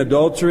taken in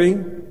adultery.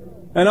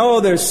 And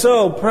oh, they're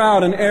so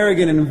proud and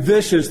arrogant and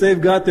vicious.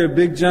 They've got their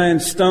big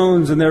giant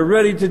stones and they're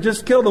ready to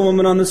just kill the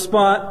woman on the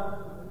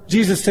spot.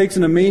 Jesus takes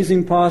an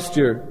amazing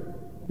posture.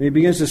 And He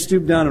begins to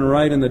stoop down and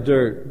write in the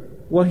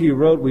dirt. What He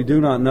wrote, we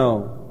do not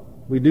know.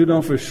 We do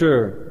know for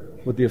sure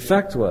what the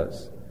effect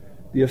was.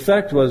 The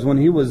effect was, when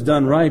He was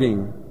done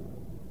writing,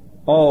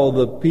 all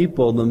the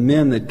people, the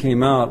men that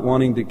came out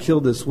wanting to kill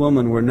this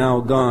woman, were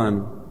now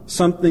gone.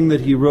 Something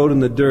that He wrote in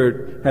the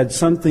dirt had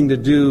something to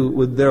do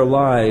with their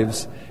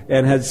lives,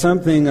 and had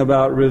something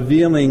about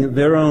revealing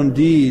their own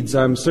deeds.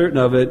 I'm certain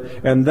of it.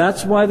 And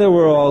that's why they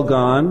were all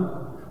gone.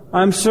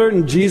 I'm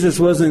certain Jesus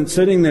wasn't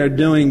sitting there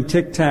doing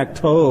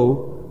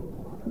tic-tac-toe.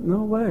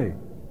 No way.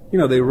 You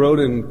know, they wrote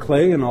in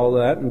clay and all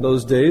that in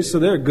those days, so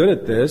they're good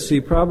at this.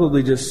 He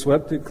probably just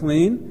swept it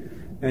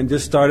clean and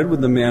just started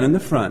with the man in the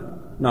front.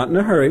 Not in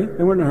a hurry.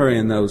 They weren't in a hurry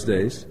in those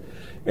days.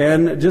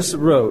 and just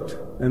wrote.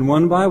 And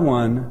one by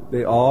one,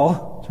 they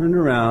all turned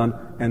around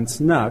and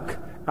snuck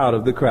out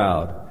of the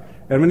crowd.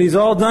 And when he's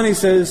all done, he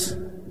says,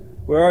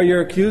 "Where are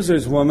your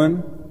accusers,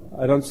 woman?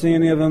 I don't see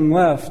any of them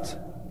left."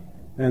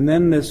 And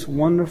then this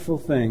wonderful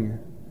thing,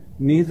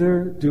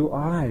 "Neither do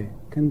I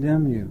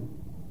condemn you."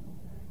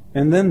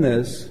 And then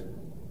this,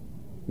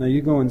 "Now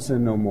you go and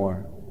sin no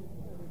more."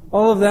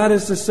 All of that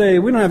is to say,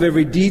 we don't have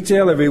every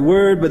detail, every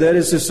word, but that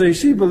is to say,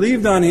 she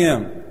believed on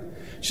him.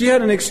 She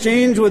had an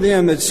exchange with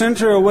him that sent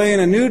her away in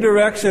a new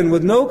direction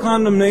with no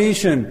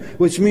condemnation,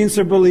 which means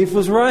her belief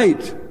was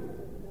right.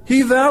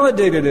 He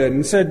validated it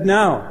and said,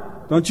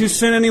 "Now, don't you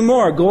sin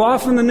anymore. Go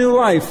off in the new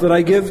life that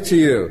I give to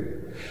you."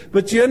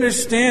 But you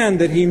understand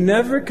that he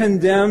never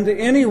condemned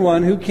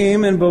anyone who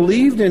came and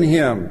believed in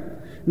him.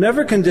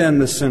 Never condemned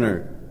the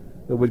sinner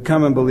that would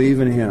come and believe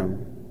in him.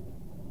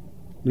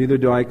 "Neither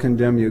do I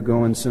condemn you.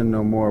 Go and sin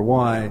no more."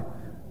 Why?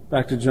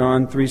 Back to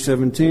John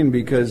 3:17,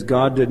 because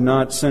God did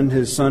not send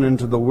his Son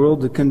into the world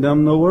to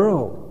condemn the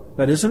world.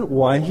 That isn't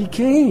why he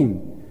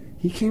came.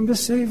 He came to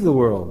save the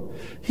world.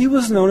 He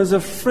was known as a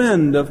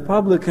friend of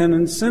publicans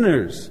and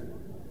sinners.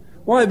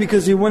 Why?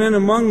 Because he went in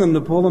among them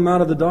to pull them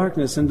out of the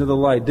darkness into the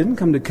light. Didn't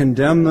come to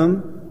condemn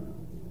them.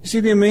 You see,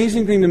 the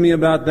amazing thing to me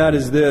about that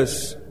is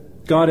this.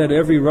 God had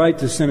every right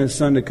to send his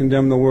Son to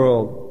condemn the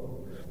world.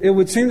 It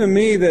would seem to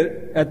me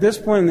that at this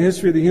point in the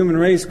history of the human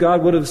race,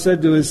 God would have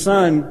said to his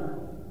Son,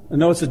 "I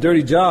know it's a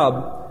dirty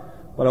job,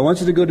 but I want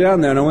you to go down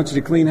there and I want you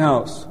to clean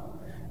house.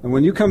 And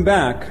when you come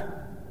back,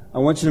 I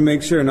want you to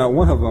make sure not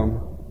one of them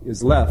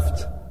is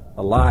left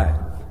alive.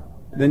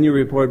 Then you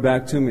report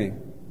back to me."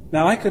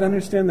 Now, I could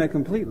understand that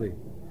completely,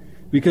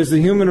 because the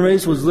human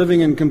race was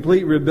living in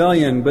complete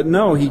rebellion. But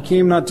no, he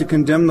came not to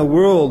condemn the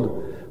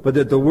world, but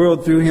that the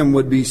world through him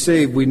would be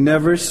saved. We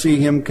never see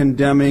him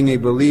condemning a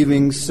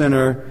believing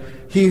sinner.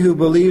 He who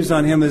believes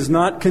on him is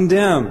not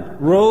condemned.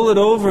 Roll it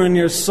over in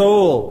your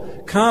soul.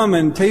 Come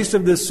and taste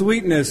of the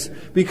sweetness,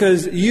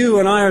 because you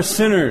and I are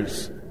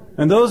sinners.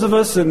 And those of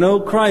us that know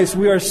Christ,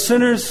 we are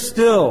sinners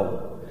still.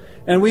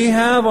 And we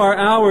have our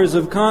hours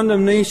of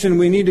condemnation.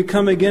 We need to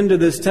come again to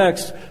this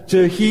text.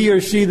 To he or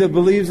she that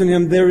believes in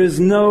him, there is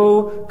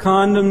no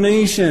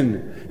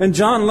condemnation. And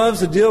John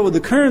loves to deal with the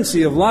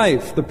currency of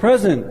life, the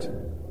present.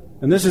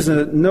 And this is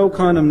a no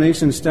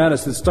condemnation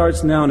status that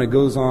starts now and it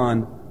goes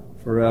on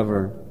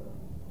forever.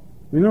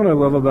 You know what I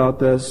love about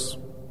this?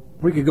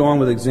 We could go on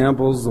with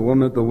examples, the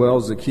woman at the well,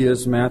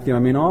 Zacchaeus,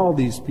 Matthew, all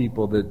these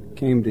people that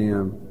came to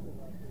him.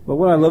 But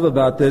what I love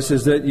about this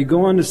is that you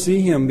go on to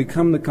see him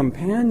become the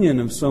companion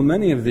of so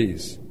many of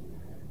these.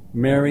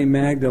 Mary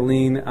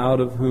Magdalene, out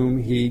of whom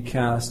he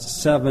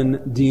cast 7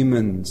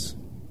 demons.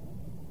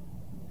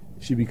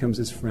 She becomes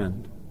his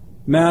friend.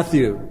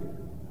 Matthew,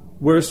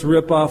 worst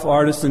rip-off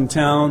artist in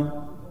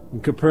town, in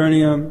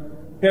Capernaum.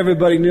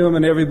 Everybody knew him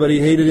and everybody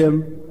hated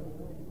him.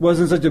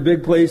 Wasn't such a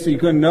big place that you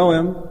couldn't know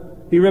him.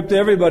 He ripped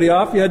everybody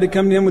off. You had to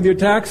come to him with your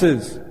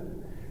taxes.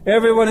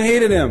 Everyone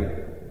hated him.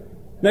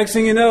 Next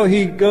thing you know,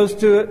 he goes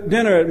to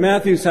dinner at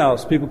Matthew's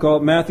house. People call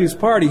it Matthew's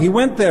party. He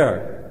went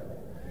there.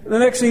 The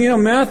next thing you know,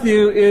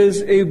 Matthew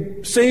is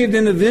a saved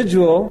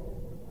individual,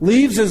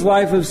 leaves his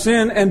life of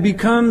sin, and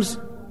becomes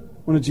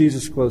one of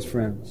Jesus' close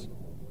friends.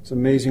 It's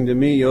amazing to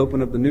me. You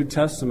open up the New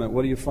Testament,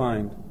 what do you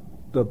find?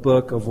 The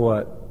book of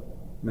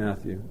what?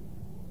 Matthew.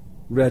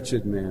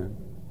 Wretched man,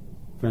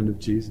 friend of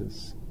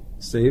Jesus.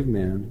 Saved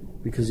man,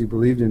 because he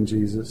believed in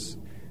Jesus.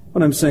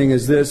 What I'm saying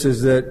is this,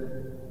 is that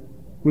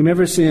we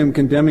never see him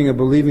condemning a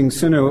believing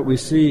sinner. What we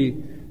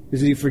see is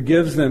that he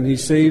forgives them, he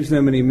saves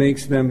them, and he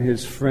makes them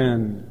his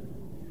friend.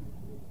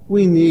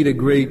 We need a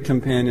great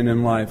companion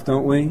in life,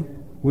 don't we?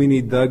 We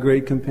need the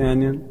great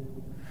companion.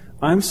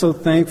 I'm so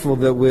thankful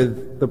that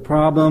with the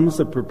problems,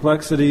 the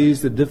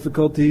perplexities, the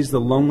difficulties, the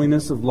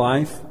loneliness of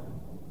life,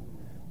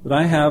 that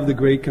I have the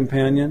great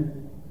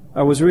companion.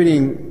 I was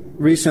reading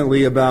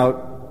recently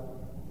about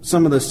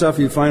some of the stuff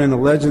you find in the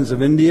legends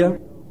of India.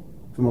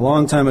 From a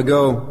long time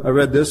ago, I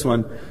read this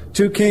one.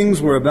 2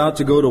 kings were about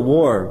to go to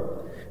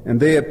war, and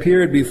they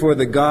appeared before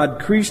the god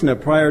Krishna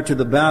prior to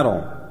the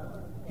battle.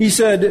 He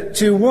said,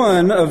 "To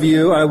one of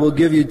you I will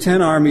give you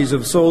 10 armies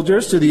of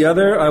soldiers, to the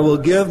other I will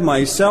give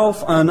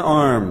myself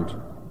unarmed."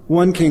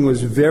 One king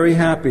was very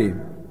happy.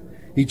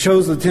 He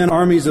chose the 10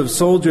 armies of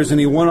soldiers and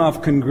he went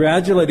off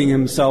congratulating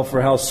himself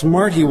for how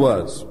smart he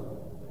was.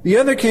 The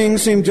other king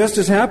seemed just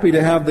as happy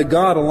to have the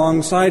god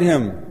alongside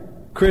him.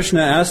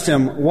 Krishna asked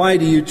him, "Why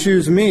do you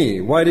choose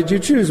me? Why did you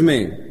choose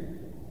me?"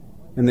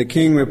 And the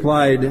king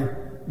replied,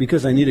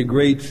 "Because I need a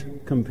great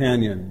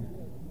companion."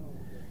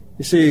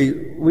 You see,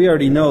 we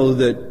already know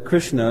that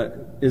Krishna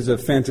is a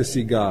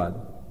fantasy god.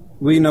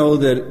 We know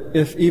that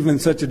if even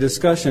such a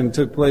discussion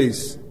took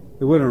place,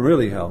 it wouldn't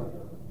really help.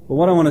 But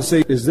what I want to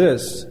say is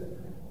this.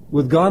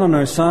 With God on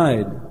our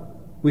side,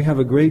 we have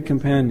a great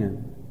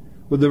companion.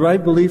 With the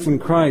right belief in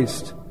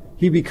Christ,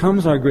 he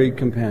becomes our great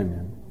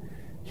companion.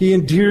 He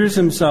endears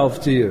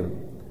himself to you.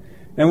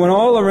 And when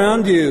all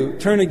around you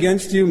turn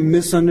against you,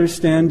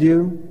 misunderstand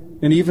you,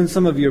 and even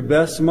some of your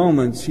best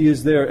moments, he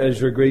is there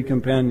as your great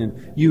companion.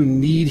 You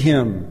need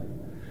him.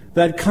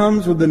 that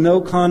comes with the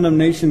no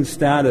condemnation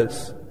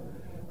status.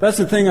 That's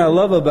the thing I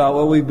love about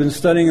what we've been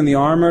studying in the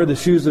armor, the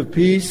shoes of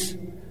peace.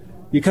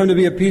 You come to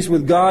be at peace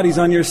with God. He's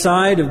on your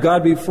side. If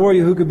God be for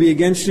you, who could be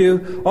against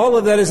you? All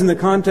of that is in the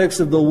context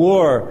of the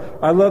war.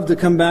 I love to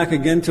come back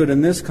again to it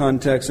in this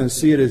context and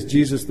see it as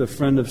Jesus, the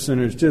friend of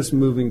sinners, just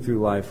moving through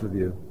life with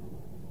you.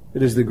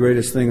 It is the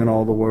greatest thing in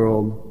all the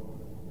world.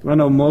 I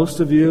know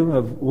most of you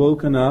have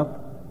woken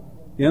up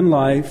in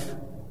life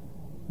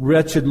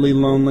wretchedly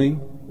lonely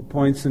at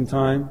points in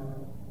time,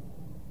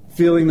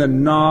 feeling the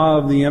gnaw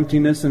of the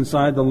emptiness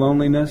inside the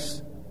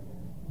loneliness.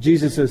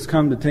 Jesus has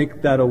come to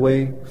take that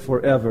away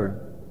forever.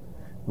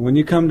 And when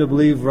you come to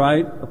believe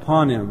right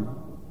upon Him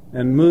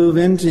and move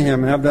into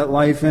Him, have that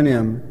life in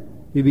Him,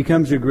 He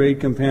becomes your great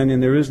companion.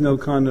 There is no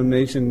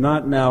condemnation,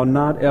 not now,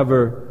 not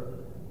ever.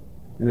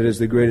 And it is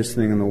the greatest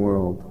thing in the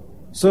world.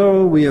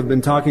 So we have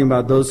been talking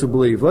about those who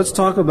believe. Let's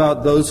talk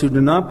about those who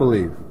do not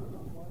believe.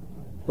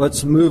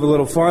 Let's move a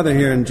little farther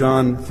here in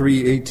John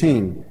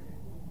 3:18.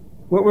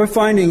 What we're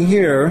finding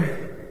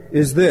here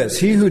is this: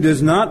 he who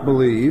does not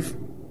believe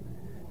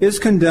is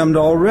condemned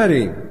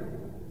already,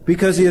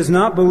 because he has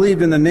not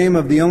believed in the name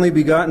of the only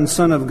begotten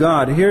Son of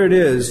God. Here it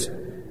is.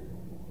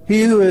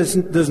 He who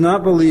does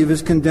not believe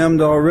is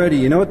condemned already.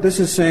 You know what this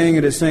is saying?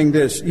 It is saying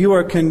this: you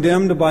are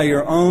condemned by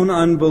your own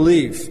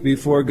unbelief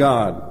before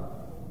God.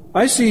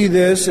 I see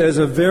this as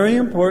a very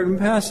important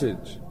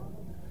passage,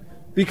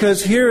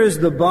 because here is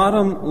the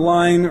bottom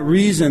line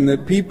reason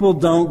that people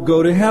don't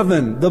go to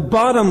heaven. The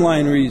bottom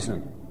line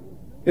reason.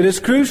 It is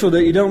crucial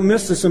that you don't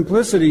miss the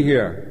simplicity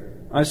here.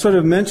 I sort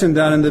of mentioned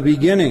that in the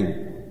beginning.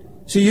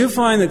 See, you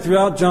find that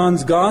throughout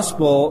John's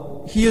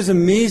Gospel, he is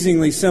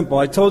amazingly simple.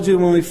 I told you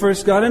when we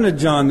first got into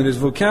John that his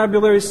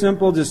vocabulary is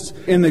simple. Just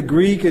in the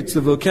Greek, it's the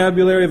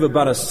vocabulary of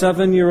about a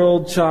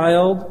 7-year-old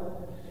child.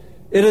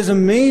 It is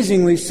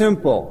amazingly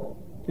simple.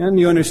 And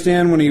you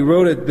understand when he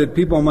wrote it that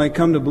people might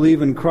come to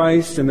believe in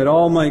Christ and that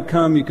all might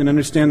come. You can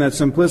understand that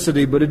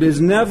simplicity. But it is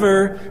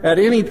never at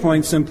any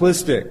point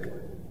simplistic.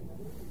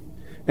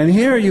 And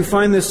here you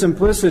find this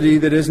simplicity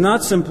that is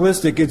not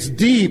simplistic. It's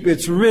deep,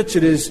 it's rich,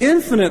 it is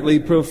infinitely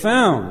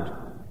profound.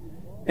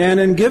 And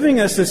in giving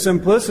us the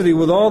simplicity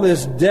with all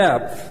this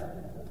depth,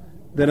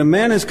 that a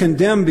man is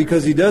condemned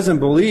because he doesn't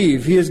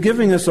believe, he is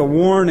giving us a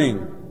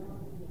warning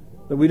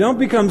that we don't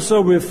become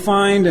so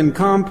refined and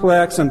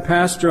complex and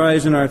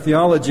pasteurized in our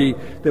theology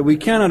that we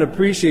cannot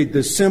appreciate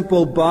the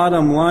simple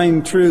bottom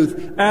line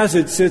truth as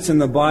it sits in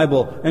the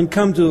Bible and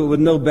come to it with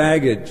no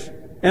baggage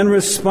and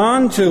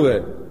respond to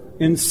it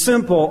in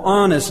simple,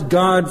 honest,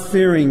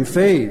 God-fearing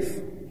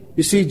faith.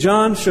 You see,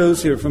 John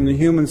shows here from the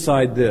human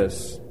side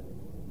this,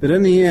 that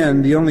in the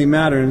end, the only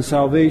matter in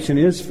salvation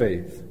is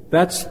faith.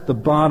 That's the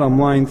bottom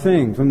line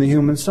thing from the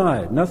human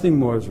side. Nothing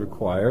more is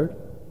required.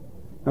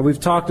 Now, we've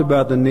talked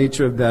about the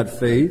nature of that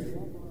faith.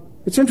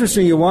 It's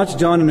interesting, you watch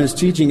John in his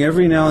teaching,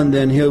 every now and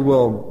then he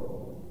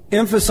will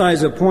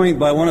emphasize a point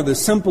by one of the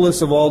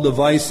simplest of all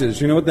devices.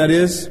 You know what that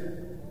is?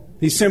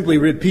 He simply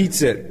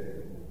repeats it.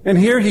 And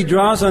here he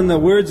draws on the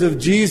words of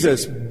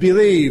Jesus,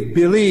 believe,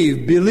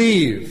 believe,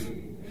 believe.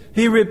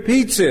 He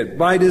repeats it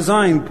by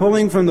design,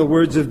 pulling from the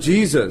words of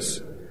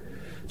Jesus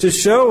to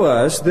show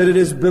us that it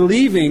is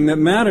believing that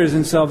matters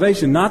in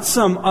salvation, not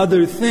some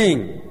other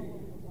thing.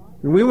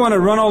 And we want to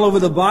run all over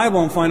the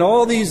Bible and find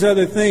all these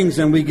other things,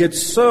 and we get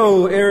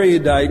so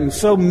erudite and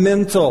so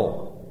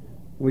mental.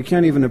 We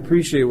can't even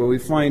appreciate what we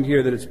find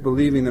here, that it's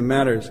believing that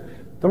matters.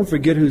 Don't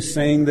forget who's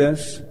saying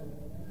this.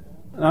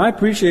 I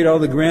appreciate all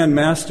the grand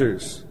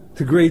masters,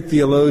 the great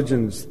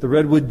theologians, the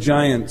redwood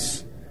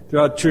giants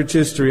throughout church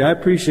history. I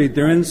appreciate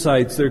their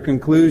insights, their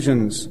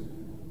conclusions,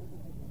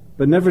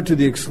 but never to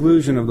the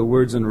exclusion of the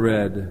words in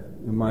red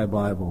in my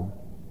Bible.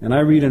 And I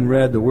read in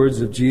red the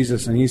words of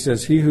Jesus, and he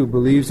says, he who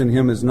believes in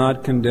him is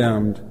not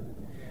condemned,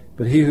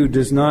 but he who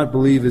does not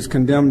believe is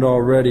condemned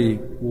already.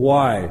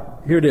 Why?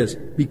 Here it is.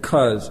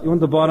 Because. You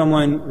want the bottom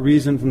line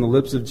reason from the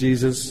lips of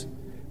Jesus?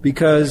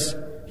 Because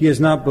he has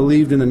not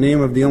believed in the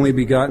name of the only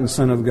begotten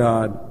Son of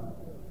God.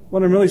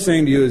 What I'm really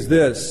saying to you is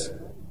this: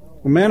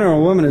 a man or a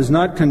woman is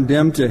not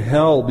condemned to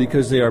hell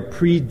because they are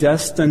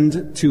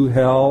predestined to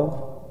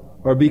hell,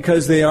 or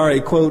because they are a,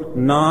 quote,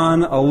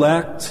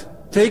 non-elect.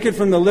 Take it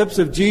from the lips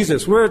of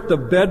Jesus. We're at the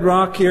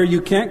bedrock here.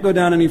 You can't go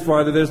down any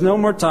farther. There's no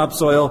more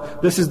topsoil.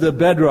 This is the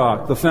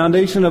bedrock, the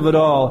foundation of it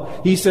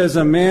all. He says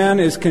a man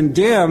is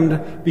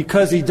condemned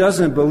because he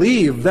doesn't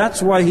believe.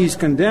 That's why he's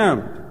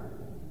condemned.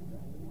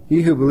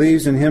 He who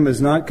believes in him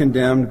is not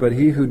condemned, but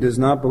he who does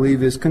not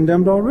believe is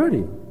condemned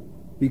already.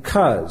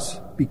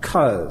 Because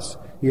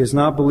he has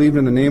not believed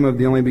in the name of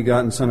the only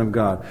begotten Son of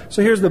God.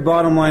 So here's the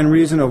bottom line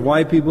reason of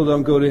why people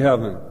don't go to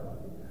heaven.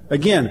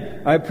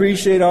 Again, I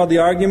appreciate all the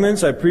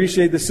arguments. I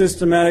appreciate the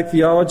systematic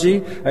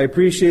theology. I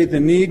appreciate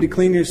the need to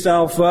clean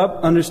yourself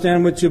up,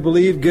 understand what you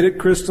believe, get it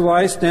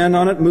crystallized, stand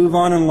on it, move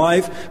on in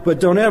life. But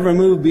don't ever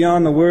move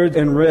beyond the word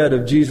and red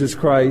of Jesus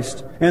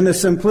Christ and the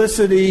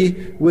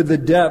simplicity with the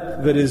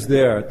depth that is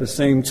there at the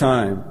same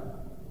time.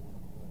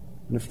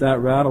 And if that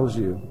rattles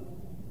you,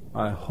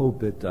 I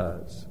hope it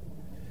does.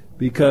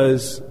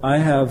 Because I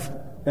have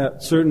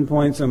at certain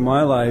points in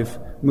my life,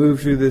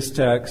 moved through this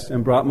text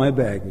and brought my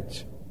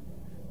baggage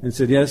and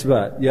said, yes,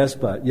 but, yes,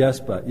 but, yes,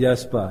 but,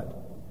 yes, but,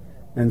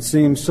 and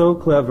seemed so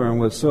clever and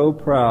was so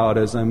proud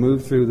as I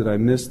moved through that I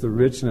missed the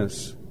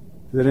richness,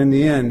 that in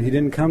the end, he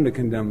didn't come to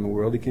condemn the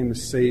world, he came to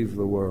save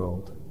the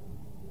world.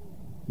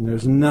 And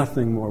there's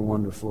nothing more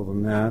wonderful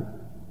than that.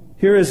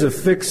 Here is a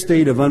fixed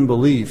state of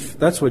unbelief.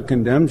 That's what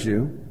condemns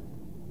you.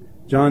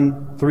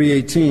 John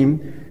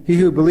 3:18, he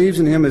who believes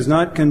in him is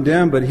not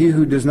condemned, but he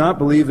who does not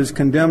believe is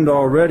condemned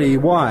already.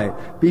 Why?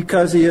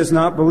 Because he has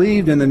not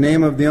believed in the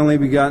name of the only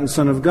begotten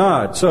Son of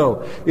God.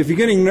 So, if you're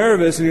getting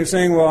nervous and you're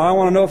saying, well, I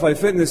want to know if I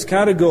fit in this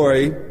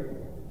category,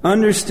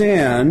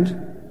 understand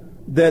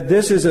that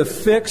this is a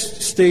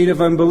fixed state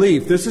of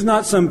unbelief. This is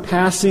not some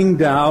passing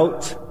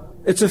doubt.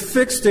 It's a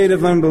fixed state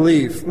of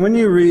unbelief. When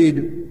you read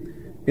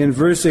in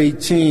verse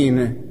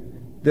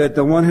 18 that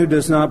the one who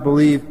does not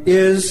believe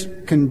is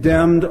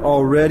condemned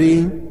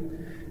already,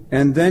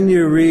 and then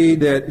you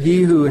read that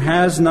he who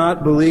has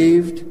not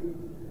believed,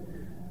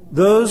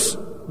 those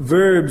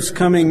verbs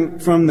coming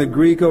from the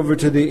Greek over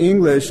to the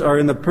English are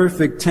in the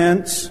perfect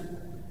tense,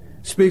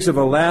 speaks of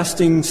a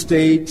lasting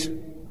state.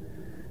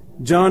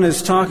 John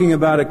is talking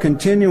about a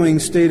continuing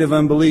state of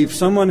unbelief,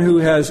 someone who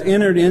has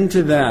entered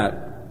into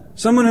that.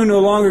 Someone who no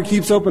longer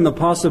keeps open the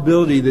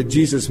possibility that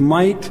Jesus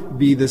might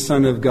be the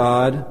Son of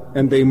God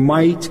and they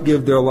might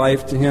give their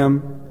life to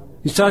Him.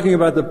 He's talking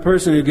about the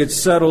person who gets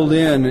settled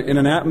in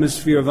an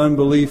atmosphere of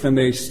unbelief and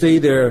they stay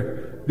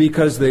there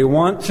because they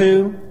want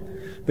to.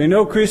 They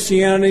know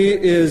Christianity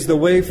is the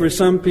way for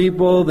some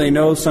people. They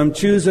know some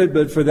choose it,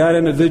 but for that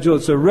individual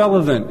it's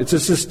irrelevant. It's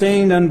a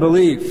sustained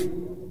unbelief.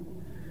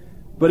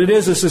 But it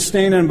is a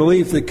sustained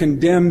unbelief that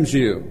condemns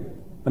you.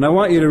 And I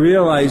want you to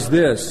realize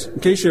this, in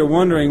case you're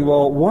wondering,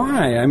 well,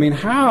 why? I mean,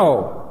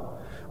 how?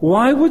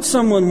 Why would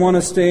someone want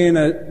to stay in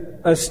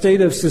a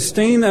state of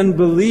sustained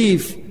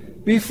unbelief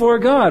before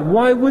God?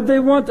 Why would they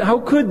want to? How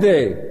could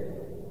they?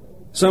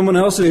 Someone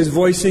else is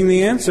voicing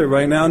the answer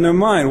right now in their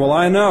mind. Well,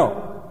 I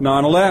know.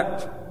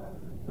 Non-elect.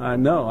 I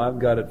know. I've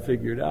got it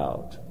figured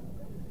out.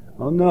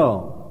 Oh,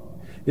 no.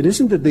 It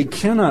isn't that they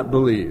cannot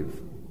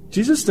believe.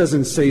 Jesus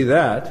doesn't say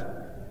that.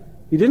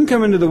 He didn't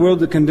come into the world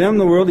to condemn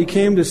the world. He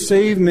came to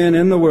save men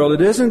in the world.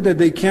 It isn't that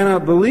they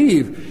cannot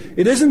believe.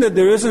 It isn't that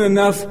there isn't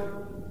enough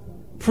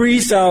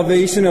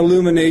pre-salvation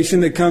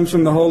illumination that comes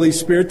from the Holy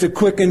Spirit to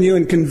quicken you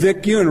and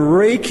convict you and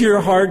rake your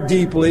heart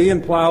deeply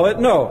and plow it.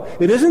 No,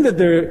 it isn't that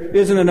there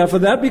isn't enough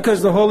of that,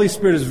 because the Holy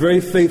Spirit is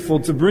very faithful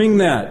to bring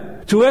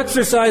that. To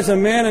exercise a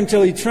man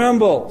until he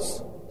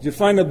trembles. You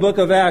find the book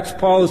of Acts,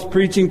 Paul is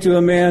preaching to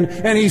a man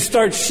and he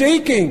starts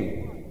shaking.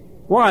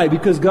 Why?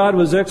 Because God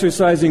was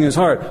exercising his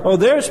heart. Oh,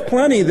 there's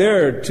plenty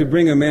there to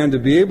bring a man to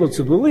be able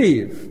to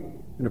believe.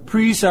 In a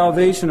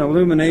pre-salvation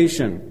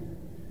illumination,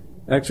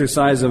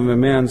 exercise of a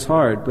man's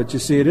heart. But you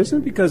see, it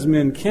isn't because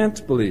men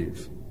can't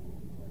believe.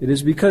 It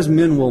is because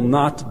men will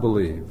not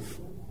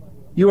believe.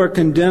 You are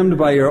condemned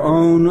by your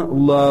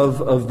own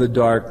love of the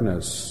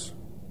darkness.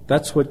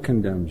 That's what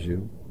condemns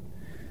you.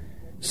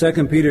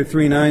 2 Peter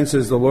 3:9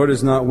 says, the Lord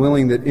is not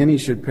willing that any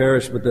should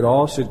perish, but that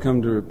all should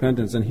come to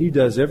repentance. And He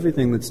does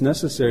everything that's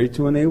necessary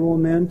to enable a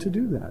man to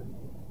do that.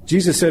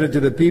 Jesus said it to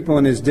the people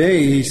in His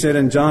day. He said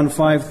in John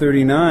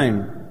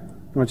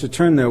 5:39, I want you to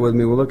turn there with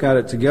me. We'll look at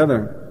it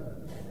together.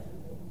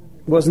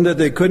 It wasn't that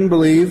they couldn't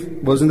believe.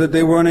 It wasn't that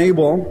they were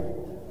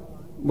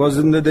unable. It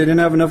wasn't that they didn't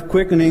have enough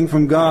quickening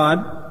from God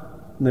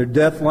and their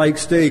death-like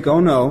stake.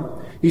 Oh,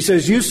 no. He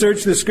says, you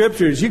search the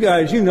Scriptures. You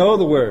guys, you know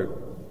the Word.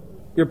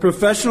 You're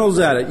professionals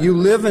at it. You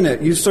live in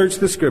it. You search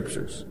the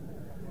Scriptures.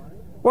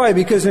 Why?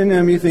 Because in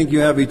them you think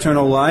you have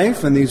eternal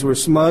life, and these were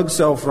smug,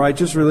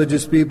 self-righteous,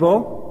 religious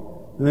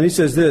people. And then he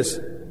says this,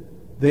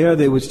 they are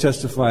they which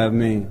testify of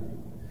me.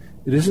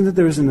 It isn't that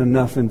there isn't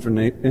enough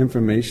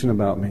information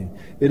about me.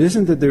 It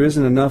isn't that there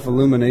isn't enough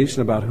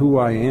illumination about who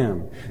I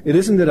am. It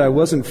isn't that I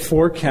wasn't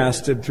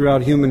forecasted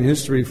throughout human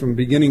history from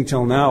beginning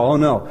till now. Oh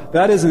no,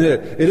 that isn't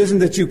it. It isn't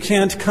that you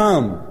can't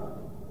come.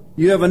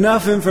 You have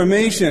enough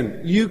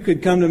information. You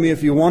could come to me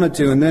if you wanted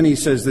to. And then he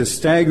says this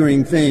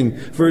staggering thing,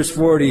 verse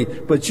 40,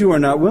 but you are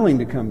not willing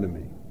to come to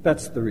me.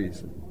 That's the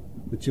reason,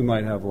 that you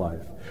might have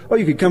life. Oh,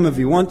 you could come if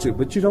you want to,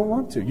 but you don't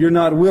want to. You're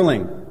not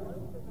willing.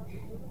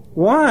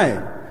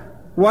 Why?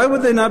 Why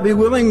would they not be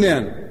willing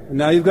then? And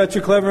now you've got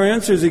your clever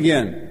answers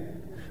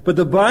again. But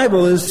the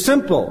Bible is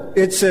simple.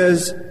 It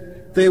says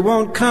they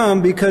won't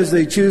come because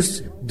they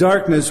choose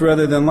darkness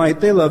rather than light.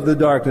 They love the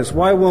darkness.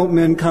 Why won't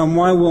men come?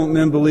 Why won't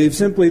men believe?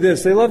 Simply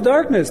this. They love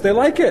darkness. They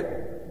like it.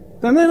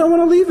 Then they don't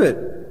want to leave it.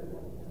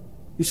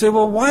 You say,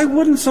 well, why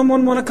wouldn't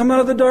someone want to come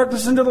out of the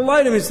darkness into the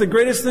light? I mean, it's the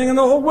greatest thing in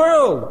the whole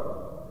world.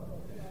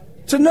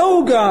 To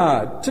know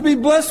God, to be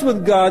blessed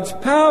with God's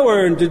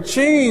power and to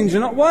change.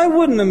 And why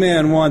wouldn't a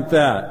man want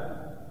that?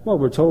 Well,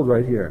 we're told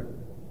right here.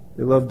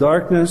 They love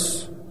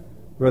darkness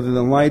rather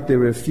than light. They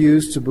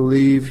refuse to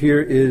believe.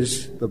 Here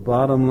is the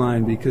bottom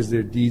line, because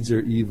their deeds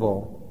are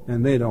evil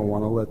and they don't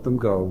want to let them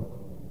go.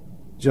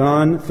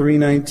 John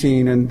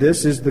 3:19, and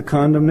this is the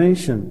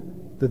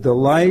condemnation, that the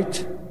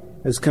light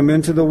has come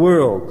into the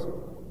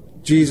world,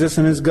 Jesus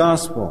and His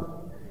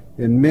gospel.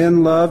 And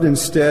men loved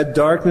instead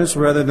darkness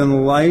rather than the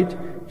light.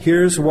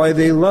 Here's why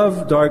they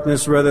love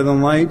darkness rather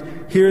than light.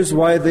 Here's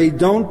why they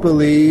don't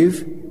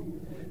believe.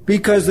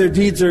 Because their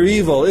deeds are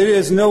evil. It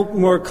is no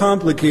more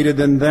complicated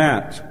than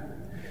that.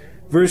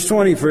 Verse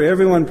 20, for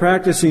everyone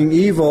practicing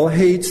evil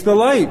hates the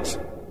light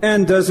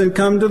and doesn't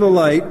come to the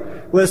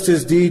light, lest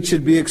his deeds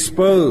should be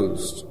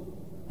exposed.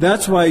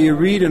 That's why you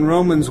read in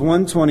Romans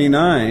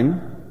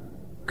 1:29,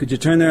 could you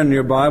turn there in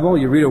your Bible?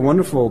 You read a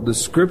wonderful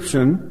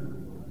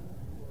description,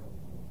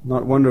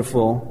 not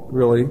wonderful,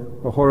 really,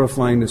 a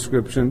horrifying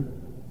description,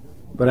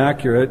 but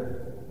accurate,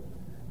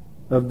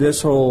 of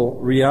this whole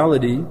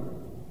reality.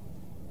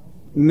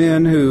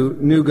 Men who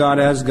knew God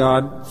as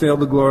God, failed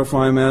to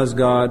glorify Him as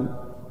God,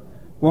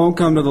 won't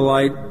come to the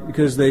light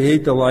because they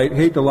hate the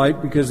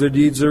light because their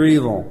deeds are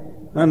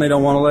evil, and they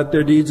don't want to let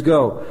their deeds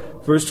go.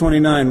 Verse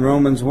 29,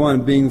 Romans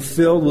 1, being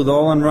filled with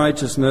all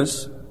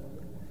unrighteousness,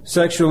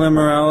 sexual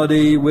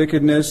immorality,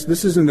 wickedness.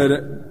 This isn't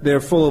that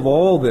they're full of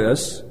all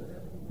this,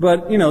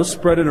 but,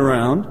 spread it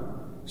around.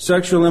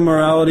 Sexual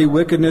immorality,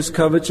 wickedness,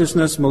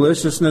 covetousness,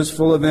 maliciousness,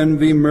 full of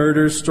envy,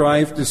 murder,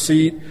 strife,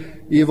 deceit,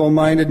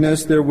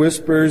 evil-mindedness. They're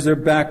whisperers, they're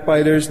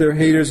backbiters, they're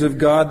haters of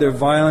God, they're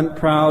violent,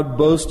 proud,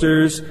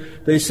 boasters.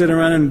 They sit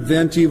around and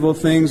invent evil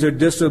things. They're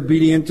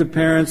disobedient to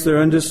parents.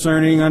 They're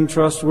undiscerning,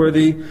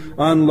 untrustworthy,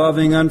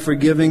 unloving,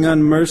 unforgiving,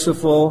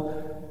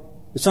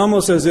 unmerciful. It's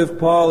almost as if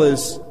Paul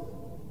is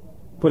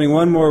putting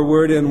one more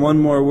word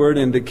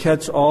in to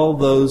catch all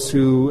those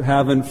who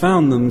haven't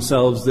found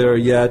themselves there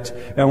yet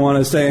and want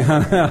to say,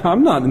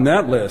 I'm not in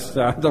that list.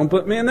 Don't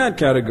put me in that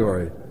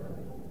category.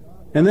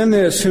 And then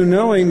this, who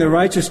knowing the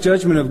righteous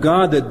judgment of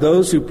God, that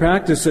those who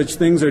practice such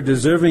things are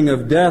deserving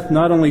of death,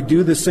 not only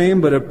do the same,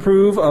 but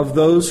approve of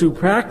those who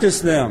practice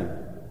them.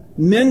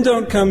 Men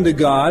don't come to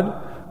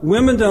God.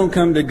 Women don't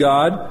come to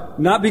God,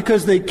 not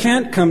because they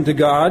can't come to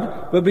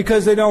God, but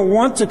because they don't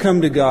want to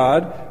come to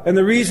God. And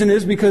the reason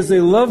is because they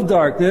love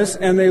darkness,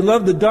 and they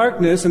love the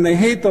darkness, and they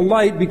hate the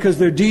light because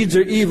their deeds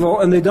are evil,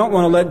 and they don't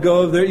want to let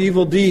go of their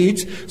evil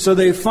deeds. So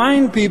they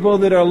find people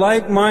that are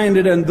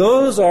like-minded, and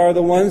those are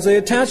the ones they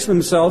attach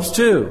themselves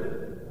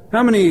to.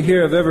 How many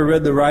here have ever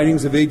read the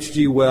writings of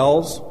H.G.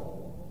 Wells?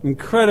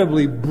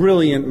 Incredibly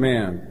brilliant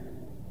man.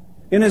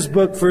 In his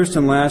book, First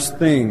and Last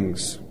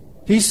Things,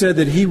 he said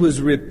that he was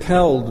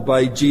repelled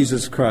by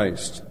Jesus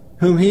Christ,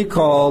 whom he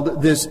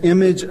called this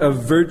image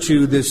of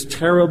virtue, this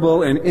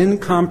terrible and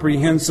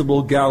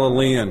incomprehensible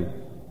Galilean.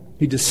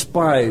 He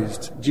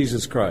despised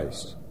Jesus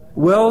Christ.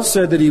 Wells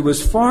said that he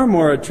was far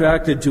more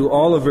attracted to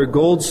Oliver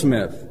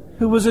Goldsmith,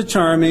 who was a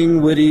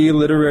charming, witty,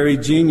 literary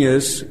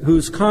genius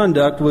whose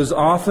conduct was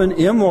often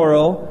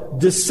immoral,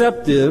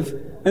 deceptive,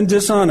 and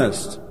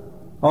dishonest.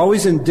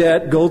 Always in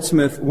debt,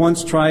 Goldsmith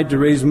once tried to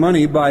raise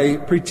money by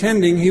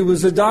pretending he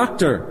was a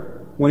doctor.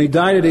 When he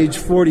died at age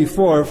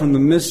 44 from the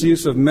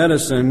misuse of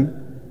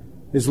medicine,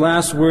 his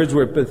last words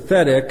were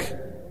pathetic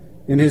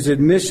in his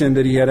admission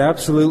that he had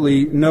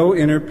absolutely no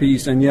inner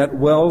peace, and yet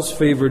Wells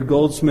favored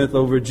Goldsmith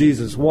over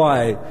Jesus.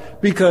 Why?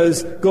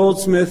 Because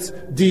Goldsmith's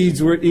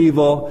deeds were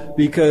evil,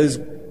 because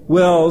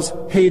Wells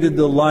hated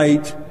the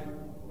light,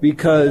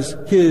 because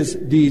his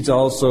deeds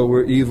also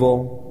were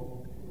evil.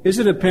 Is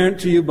it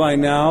apparent to you by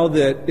now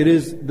that it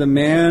is the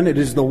man, it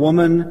is the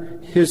woman,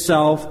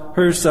 himself,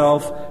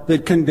 herself,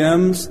 that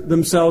condemns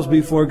themselves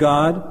before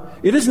God?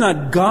 It is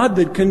not God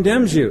that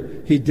condemns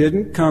you. He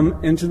didn't come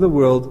into the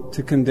world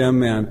to condemn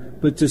man,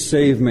 but to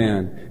save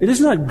man. It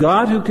is not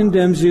God who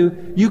condemns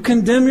you. You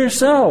condemn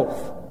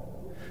yourself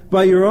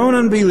by your own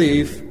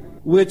unbelief,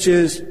 which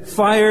is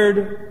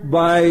fired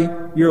by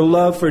your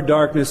love for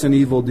darkness and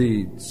evil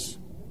deeds.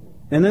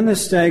 And then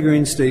this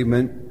staggering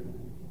statement,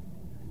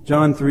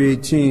 John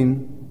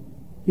 3:18,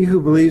 he who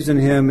believes in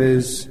him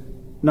is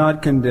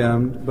not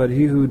condemned, but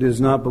he who does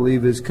not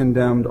believe is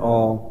condemned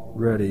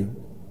already.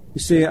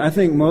 You see, I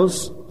think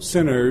most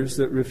sinners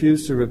that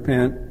refuse to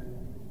repent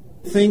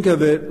think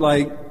of it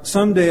like,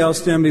 someday I'll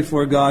stand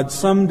before God,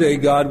 someday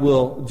God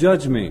will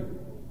judge me.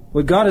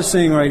 What God is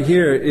saying right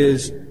here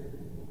is,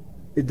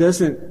 it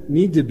doesn't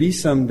need to be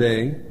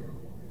someday,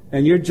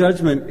 and your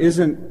judgment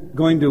isn't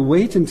going to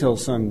wait until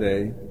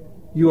someday.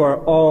 You are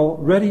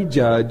already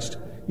judged.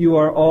 You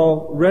are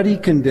already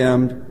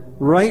condemned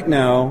right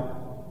now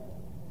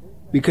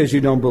because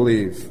you don't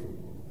believe.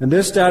 And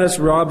this status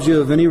robs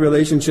you of any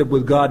relationship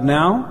with God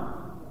now.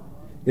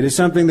 It is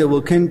something that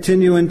will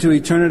continue into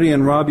eternity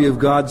and rob you of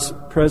God's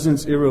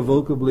presence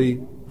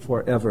irrevocably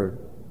forever.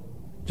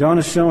 John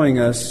is showing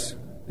us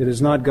it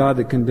is not God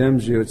that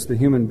condemns you, it's the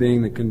human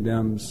being that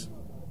condemns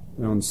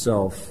their own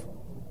self.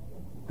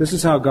 This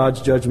is how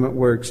God's judgment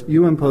works.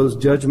 You impose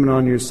judgment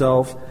on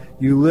yourself.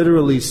 You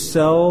literally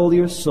sell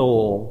your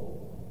soul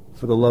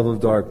for the love of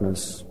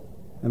darkness.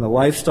 And the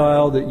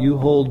lifestyle that you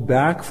hold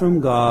back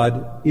from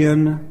God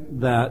in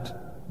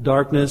that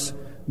darkness,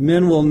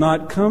 men will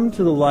not come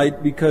to the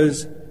light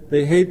because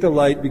They hate the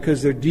light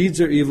because their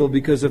deeds are evil,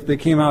 because if they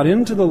came out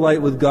into the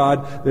light with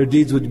God, their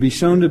deeds would be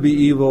shown to be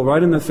evil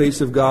right in the face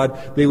of God.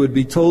 They would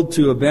be told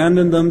to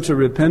abandon them, to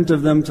repent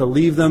of them, to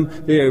leave them.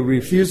 They are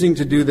refusing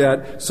to do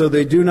that, so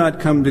they do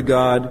not come to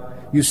God.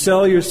 You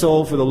sell your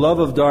soul for the love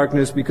of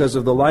darkness because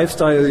of the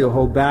lifestyle you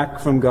hold back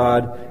from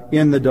God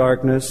in the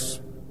darkness.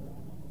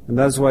 And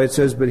that's why it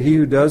says, but he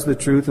who does the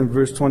truth in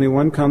verse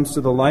 21 comes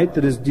to the light,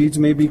 that his deeds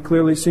may be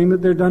clearly seen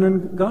that they're done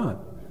in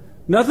God.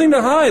 Nothing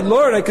to hide.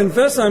 Lord, I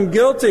confess I'm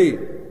guilty.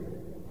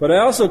 But I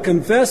also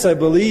confess I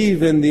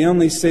believe in the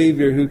only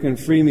Savior who can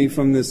free me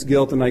from this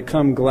guilt, and I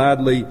come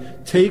gladly.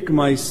 Take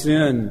my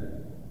sin.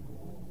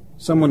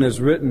 Someone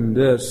has written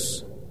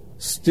this,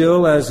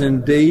 still as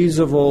in days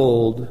of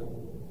old,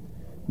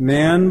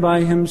 man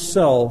by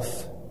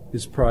himself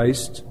is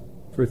priced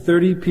for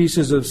 30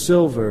 pieces of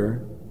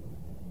silver.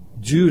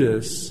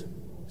 Judas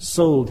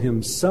sold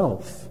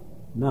himself,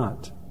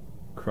 not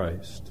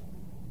Christ.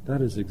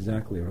 That is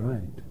exactly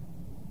right.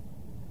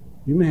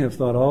 You may have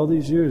thought all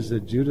these years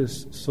that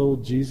Judas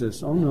sold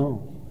Jesus. Oh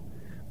no.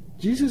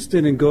 Jesus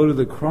didn't go to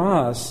the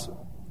cross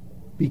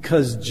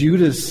because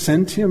Judas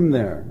sent him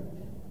there.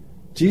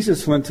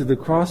 Jesus went to the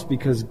cross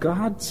because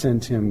God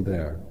sent him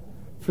there.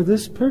 For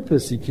this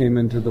purpose he came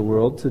into the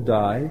world, to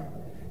die.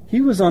 He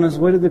was on his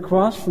way to the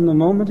cross from the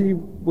moment he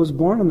was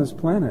born on this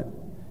planet.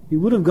 He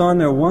would have gone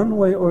there one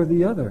way or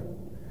the other.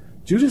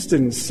 Judas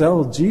didn't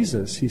sell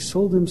Jesus. He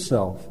sold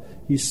himself.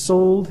 He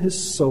sold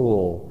his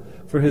soul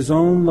for his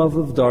own love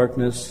of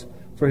darkness,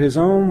 for his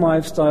own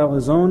lifestyle,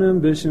 his own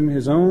ambition,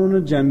 his own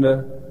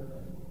agenda.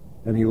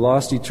 And he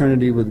lost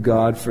eternity with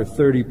God for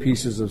 30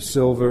 pieces of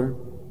silver.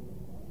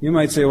 You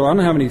might say, well, I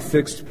don't have any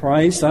fixed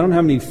price. I don't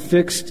have any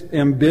fixed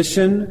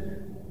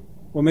ambition.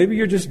 Well, maybe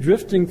you're just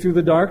drifting through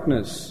the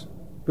darkness,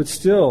 but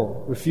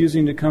still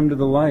refusing to come to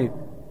the light.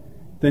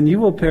 Then you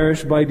will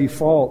perish by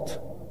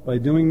default, by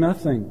doing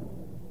nothing.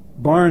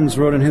 Barnes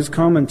wrote in his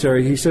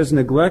commentary, he says,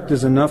 neglect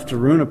is enough to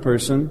ruin a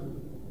person.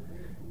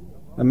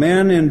 A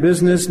man in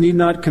business need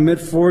not commit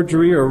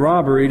forgery or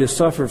robbery to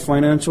suffer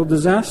financial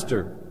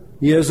disaster.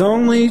 He has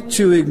only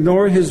to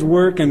ignore his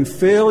work, and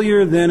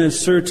failure then is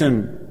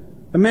certain.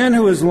 A man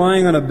who is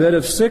lying on a bed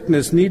of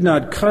sickness need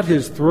not cut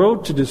his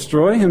throat to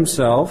destroy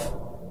himself.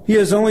 He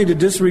has only to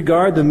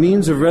disregard the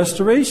means of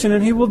restoration,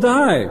 and he will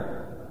die.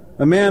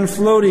 A man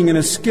floating in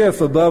a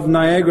skiff above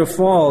Niagara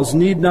Falls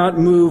need not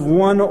move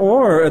one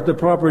oar at the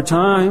proper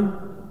time,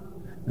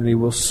 and he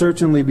will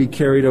certainly be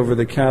carried over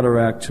the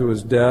cataract to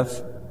his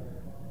death.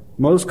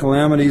 Most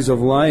calamities of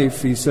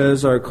life, he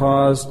says, are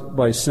caused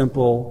by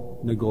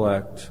simple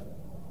neglect.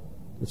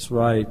 That's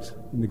right.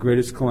 And the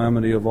greatest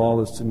calamity of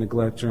all is to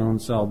neglect your own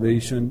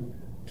salvation,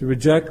 to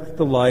reject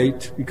the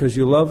light because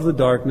you love the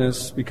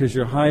darkness, because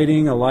you're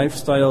hiding a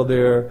lifestyle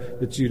there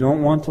that you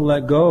don't want to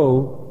let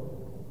go.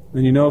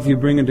 And you know if you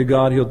bring it to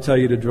God, He'll tell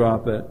you to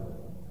drop it.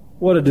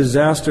 What a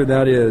disaster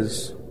that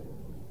is.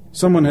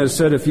 Someone has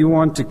said if you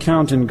want to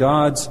count in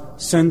God's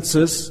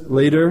census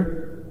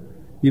later,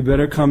 you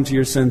better come to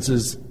your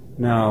senses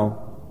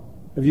now.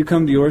 Have you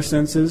come to your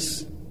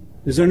senses?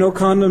 Is there no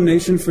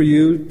condemnation for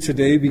you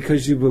today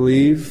because you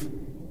believe?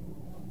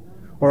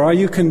 Or are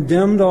you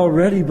condemned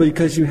already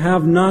because you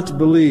have not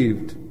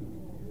believed?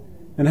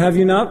 And have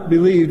you not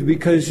believed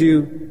because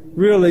you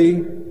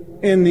really,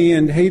 in the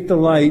end, hate the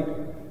light,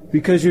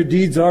 because your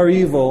deeds are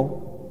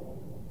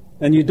evil,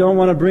 and you don't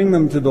want to bring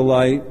them to the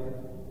light,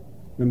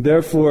 and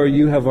therefore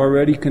you have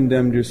already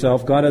condemned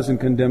yourself. God hasn't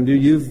condemned you.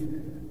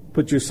 You've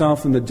put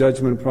yourself in the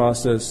judgment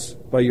process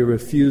by your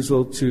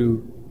refusal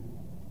to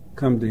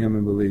come to Him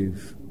and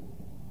believe.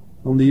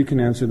 Only you can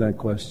answer that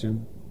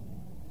question.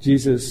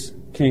 Jesus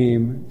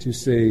came to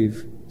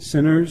save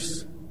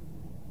sinners,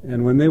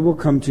 and when they will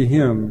come to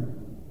Him,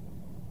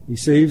 He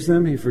saves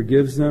them, He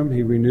forgives them,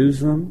 He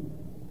renews them,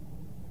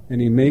 and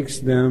He makes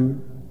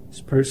them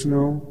His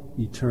personal,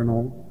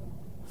 eternal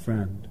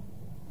friend.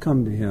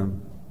 Come to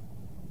Him.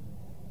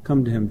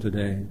 Come to Him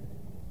today.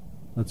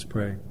 Let's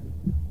pray.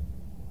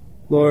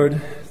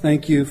 Lord,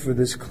 thank You for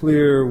this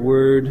clear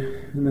word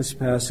in this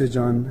passage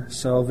on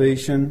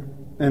salvation.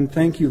 And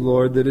thank You,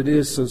 Lord, that it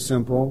is so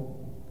simple.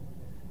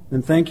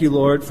 And thank You,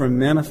 Lord, for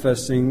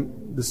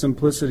manifesting the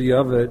simplicity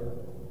of it,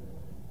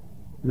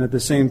 and at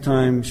the same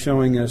time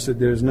showing us that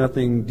there's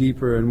nothing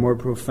deeper and more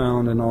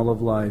profound in all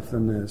of life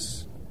than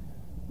this.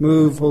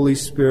 Move, Holy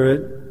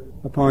Spirit,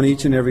 upon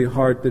each and every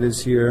heart that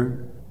is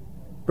here.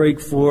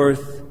 Break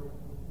forth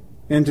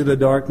into the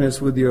darkness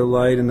with Your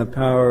light and the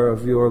power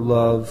of Your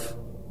love.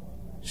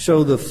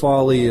 Show the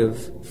folly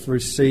of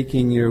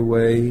forsaking Your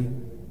way,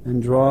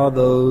 and draw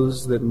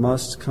those that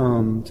must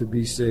come to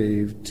be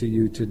saved to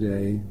You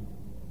today.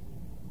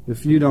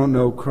 If you don't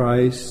know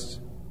Christ,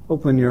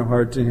 open your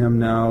heart to Him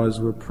now as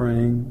we're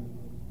praying.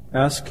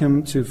 Ask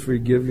Him to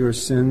forgive your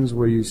sins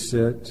where you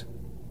sit,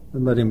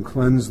 and let Him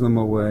cleanse them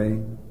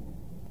away.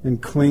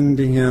 And cling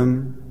to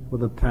Him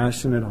with a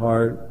passionate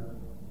heart,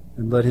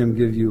 and let Him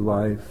give you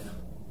life,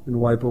 and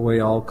wipe away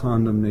all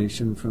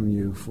condemnation from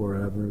you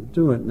forever.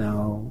 Do it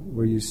now,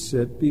 where you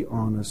sit. Be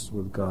honest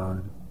with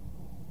God.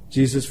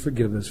 Jesus,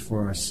 forgive us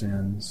for our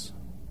sins.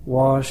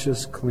 Wash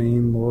us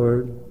clean,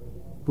 Lord.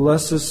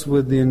 Bless us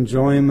with the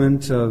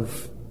enjoyment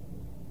of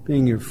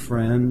being your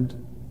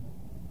friend,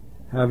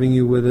 having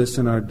you with us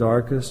in our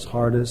darkest,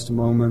 hardest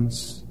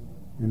moments,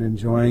 and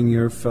enjoying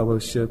your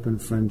fellowship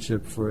and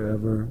friendship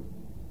forever.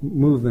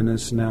 Move in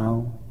us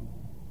now.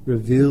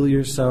 Reveal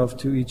yourself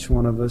to each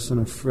one of us in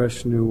a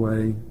fresh new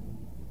way.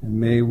 And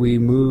may we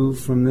move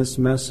from this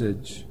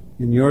message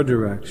in your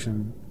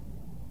direction,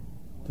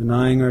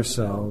 denying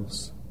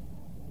ourselves,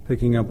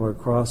 picking up our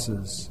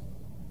crosses,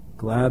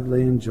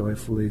 gladly and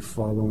joyfully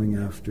following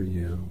after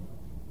you.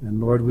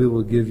 And Lord, we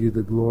will give you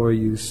the glory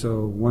you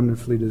so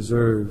wonderfully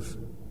deserve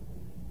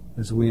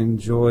as we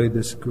enjoy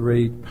this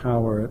great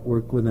power at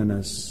work within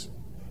us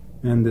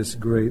and this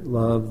great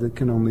love that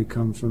can only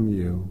come from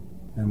you.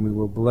 And we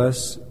will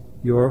bless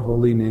your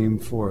holy name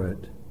for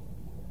it.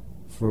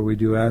 For we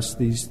do ask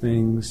these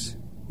things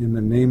in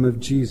the name of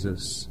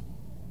Jesus.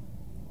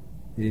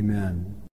 Amen.